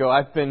 years ago.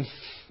 I've been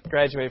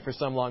graduated for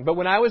some long. But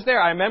when I was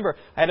there, I remember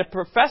I had a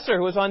professor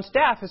who was on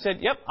staff who said,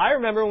 yep, I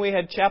remember when we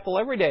had chapel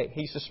every day.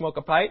 He used to smoke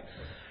a pipe.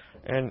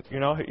 And, you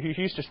know, he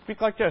used to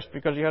speak like this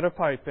because he had a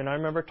pipe. And I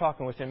remember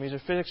talking with him. He's a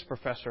physics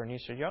professor. And he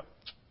said, yep,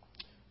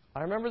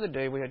 I remember the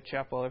day we had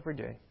chapel every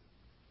day.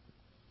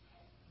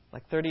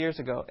 Like 30 years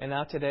ago. And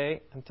now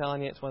today, I'm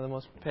telling you, it's one of the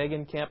most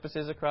pagan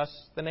campuses across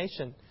the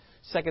nation.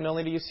 Second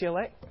only to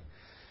UCLA.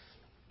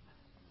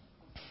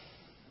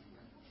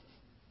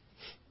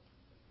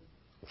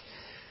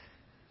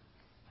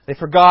 They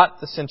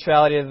forgot the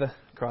centrality of the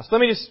cross.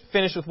 Let me just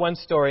finish with one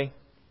story.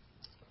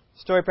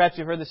 Perhaps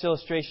you've heard this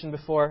illustration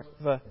before.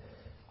 The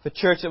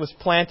church that was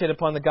planted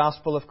upon the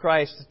gospel of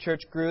Christ. The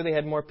church grew, they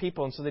had more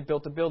people, and so they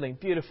built a building.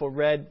 Beautiful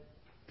red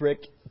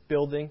brick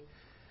building.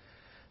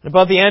 And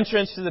above the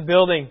entrance to the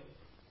building,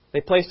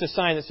 they placed a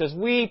sign that says,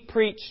 We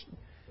preach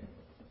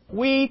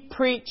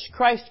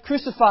Christ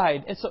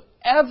crucified. And so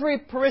every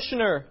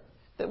parishioner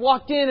that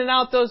walked in and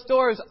out those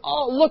doors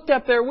all looked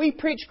up there. We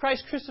preach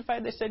Christ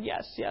crucified. They said,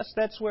 yes,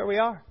 that's where we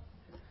are.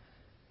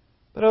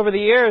 But over the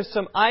years,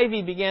 some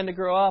ivy began to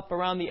grow up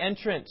around the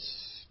entrance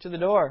to the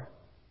door.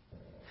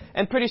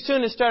 And pretty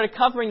soon it started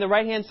covering the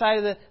right-hand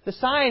side of the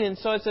sign. And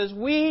so it says,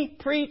 We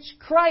preach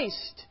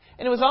Christ.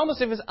 And it was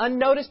almost as if it was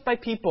unnoticed by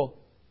people.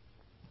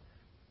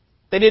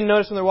 They didn't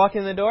notice when they were walking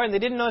in the door, and they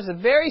didn't notice the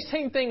very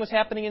same thing was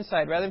happening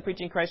inside. Rather than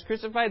preaching Christ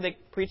crucified, they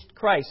preached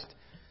Christ.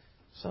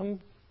 Some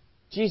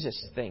Jesus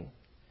thing.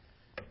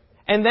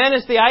 And then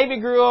as the ivy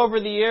grew over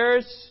the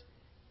years,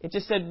 it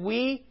just said,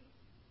 We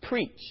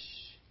preach.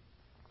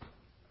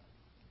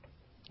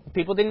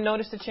 People didn't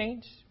notice the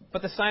change,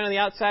 but the sign on the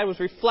outside was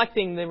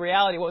reflecting the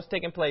reality of what was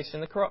taking place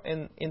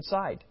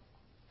inside.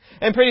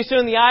 And pretty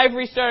soon the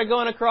ivory started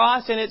going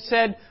across, and it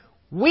said,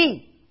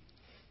 We.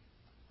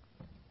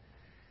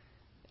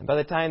 And by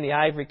the time the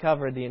ivory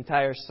covered the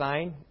entire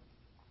sign,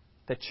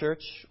 the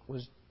church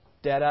was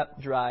dead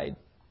up, dried.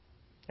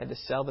 Had to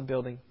sell the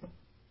building.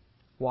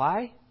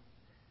 Why?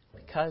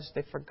 Because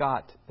they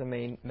forgot the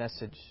main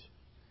message.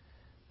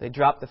 They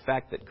dropped the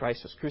fact that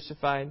Christ was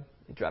crucified.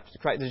 They dropped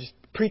Christ. They're just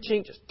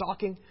preaching, just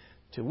talking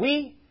to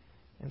we,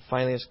 and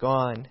finally it's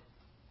gone.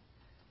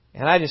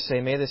 And I just say,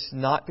 may this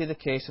not be the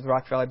case with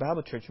Rock Valley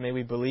Bible Church. May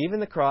we believe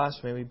in the cross.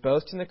 May we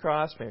boast in the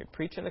cross. May we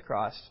preach in the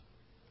cross.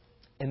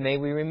 And may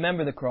we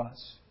remember the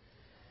cross.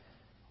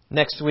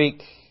 Next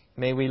week,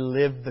 May we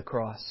live the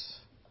cross.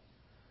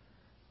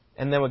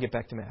 And then we'll get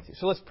back to Matthew.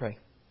 So let's pray.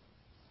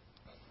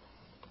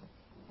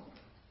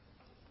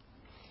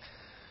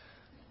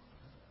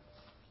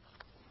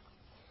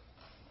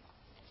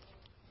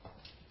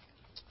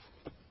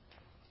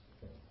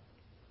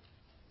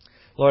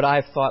 Lord, I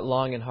have thought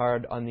long and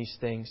hard on these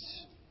things.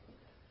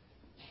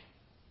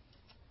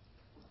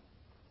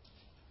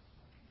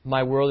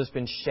 My world has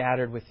been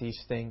shattered with these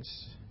things.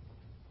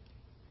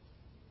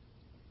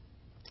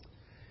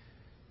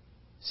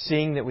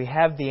 Seeing that we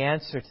have the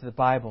answer to the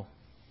Bible.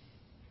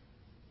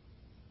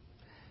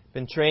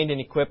 Been trained and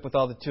equipped with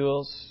all the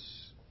tools,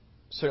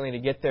 certainly to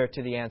get there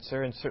to the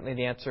answer, and certainly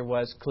the answer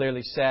was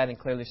clearly said and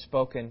clearly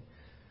spoken.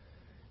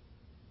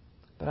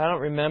 But I don't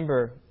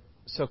remember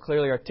so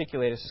clearly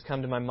articulated, as has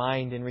come to my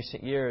mind in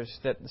recent years,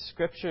 that the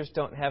Scriptures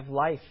don't have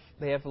life.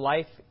 They have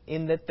life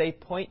in that they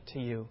point to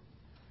you.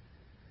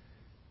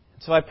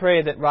 So I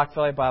pray that Rock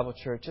Valley Bible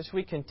Church, as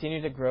we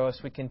continue to grow, as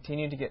we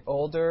continue to get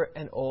older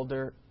and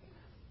older,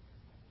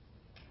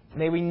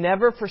 may we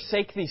never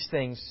forsake these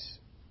things.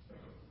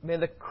 May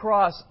the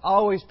cross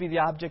always be the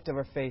object of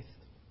our faith.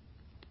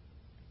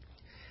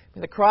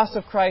 May the cross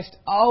of Christ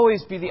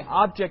always be the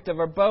object of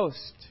our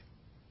boast.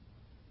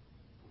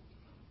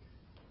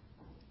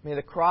 May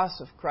the cross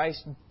of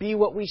Christ be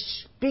what we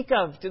speak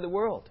of to the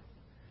world.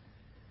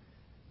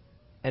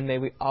 And may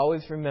we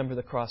always remember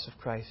the cross of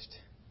Christ.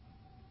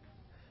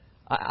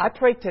 I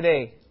pray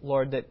today,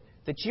 Lord, that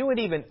you would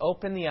even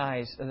open the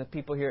eyes of the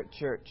people here at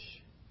church.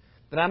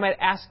 That I might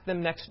ask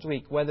them next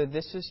week whether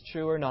this is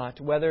true or not.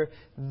 Whether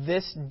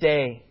this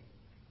day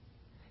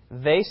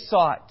they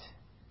sought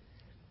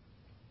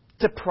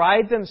to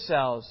pride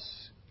themselves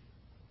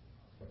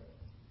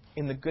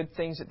in the good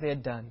things that they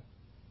had done.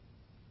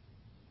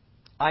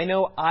 I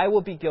know I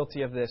will be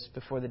guilty of this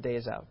before the day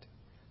is out.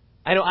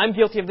 I know I'm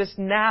guilty of this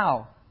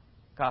now,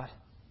 God.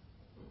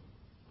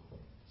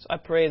 So I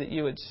pray that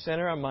you would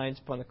center our minds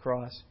upon the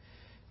cross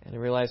and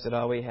realize that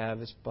all we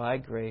have is by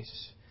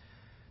grace,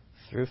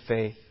 through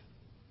faith,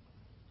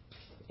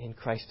 in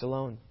Christ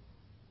alone.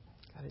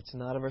 God, it's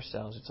not of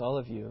ourselves, it's all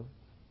of you.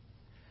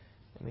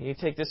 And may you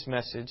take this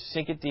message,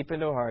 sink it deep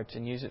into our hearts,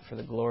 and use it for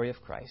the glory of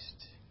Christ.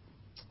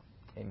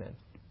 Amen.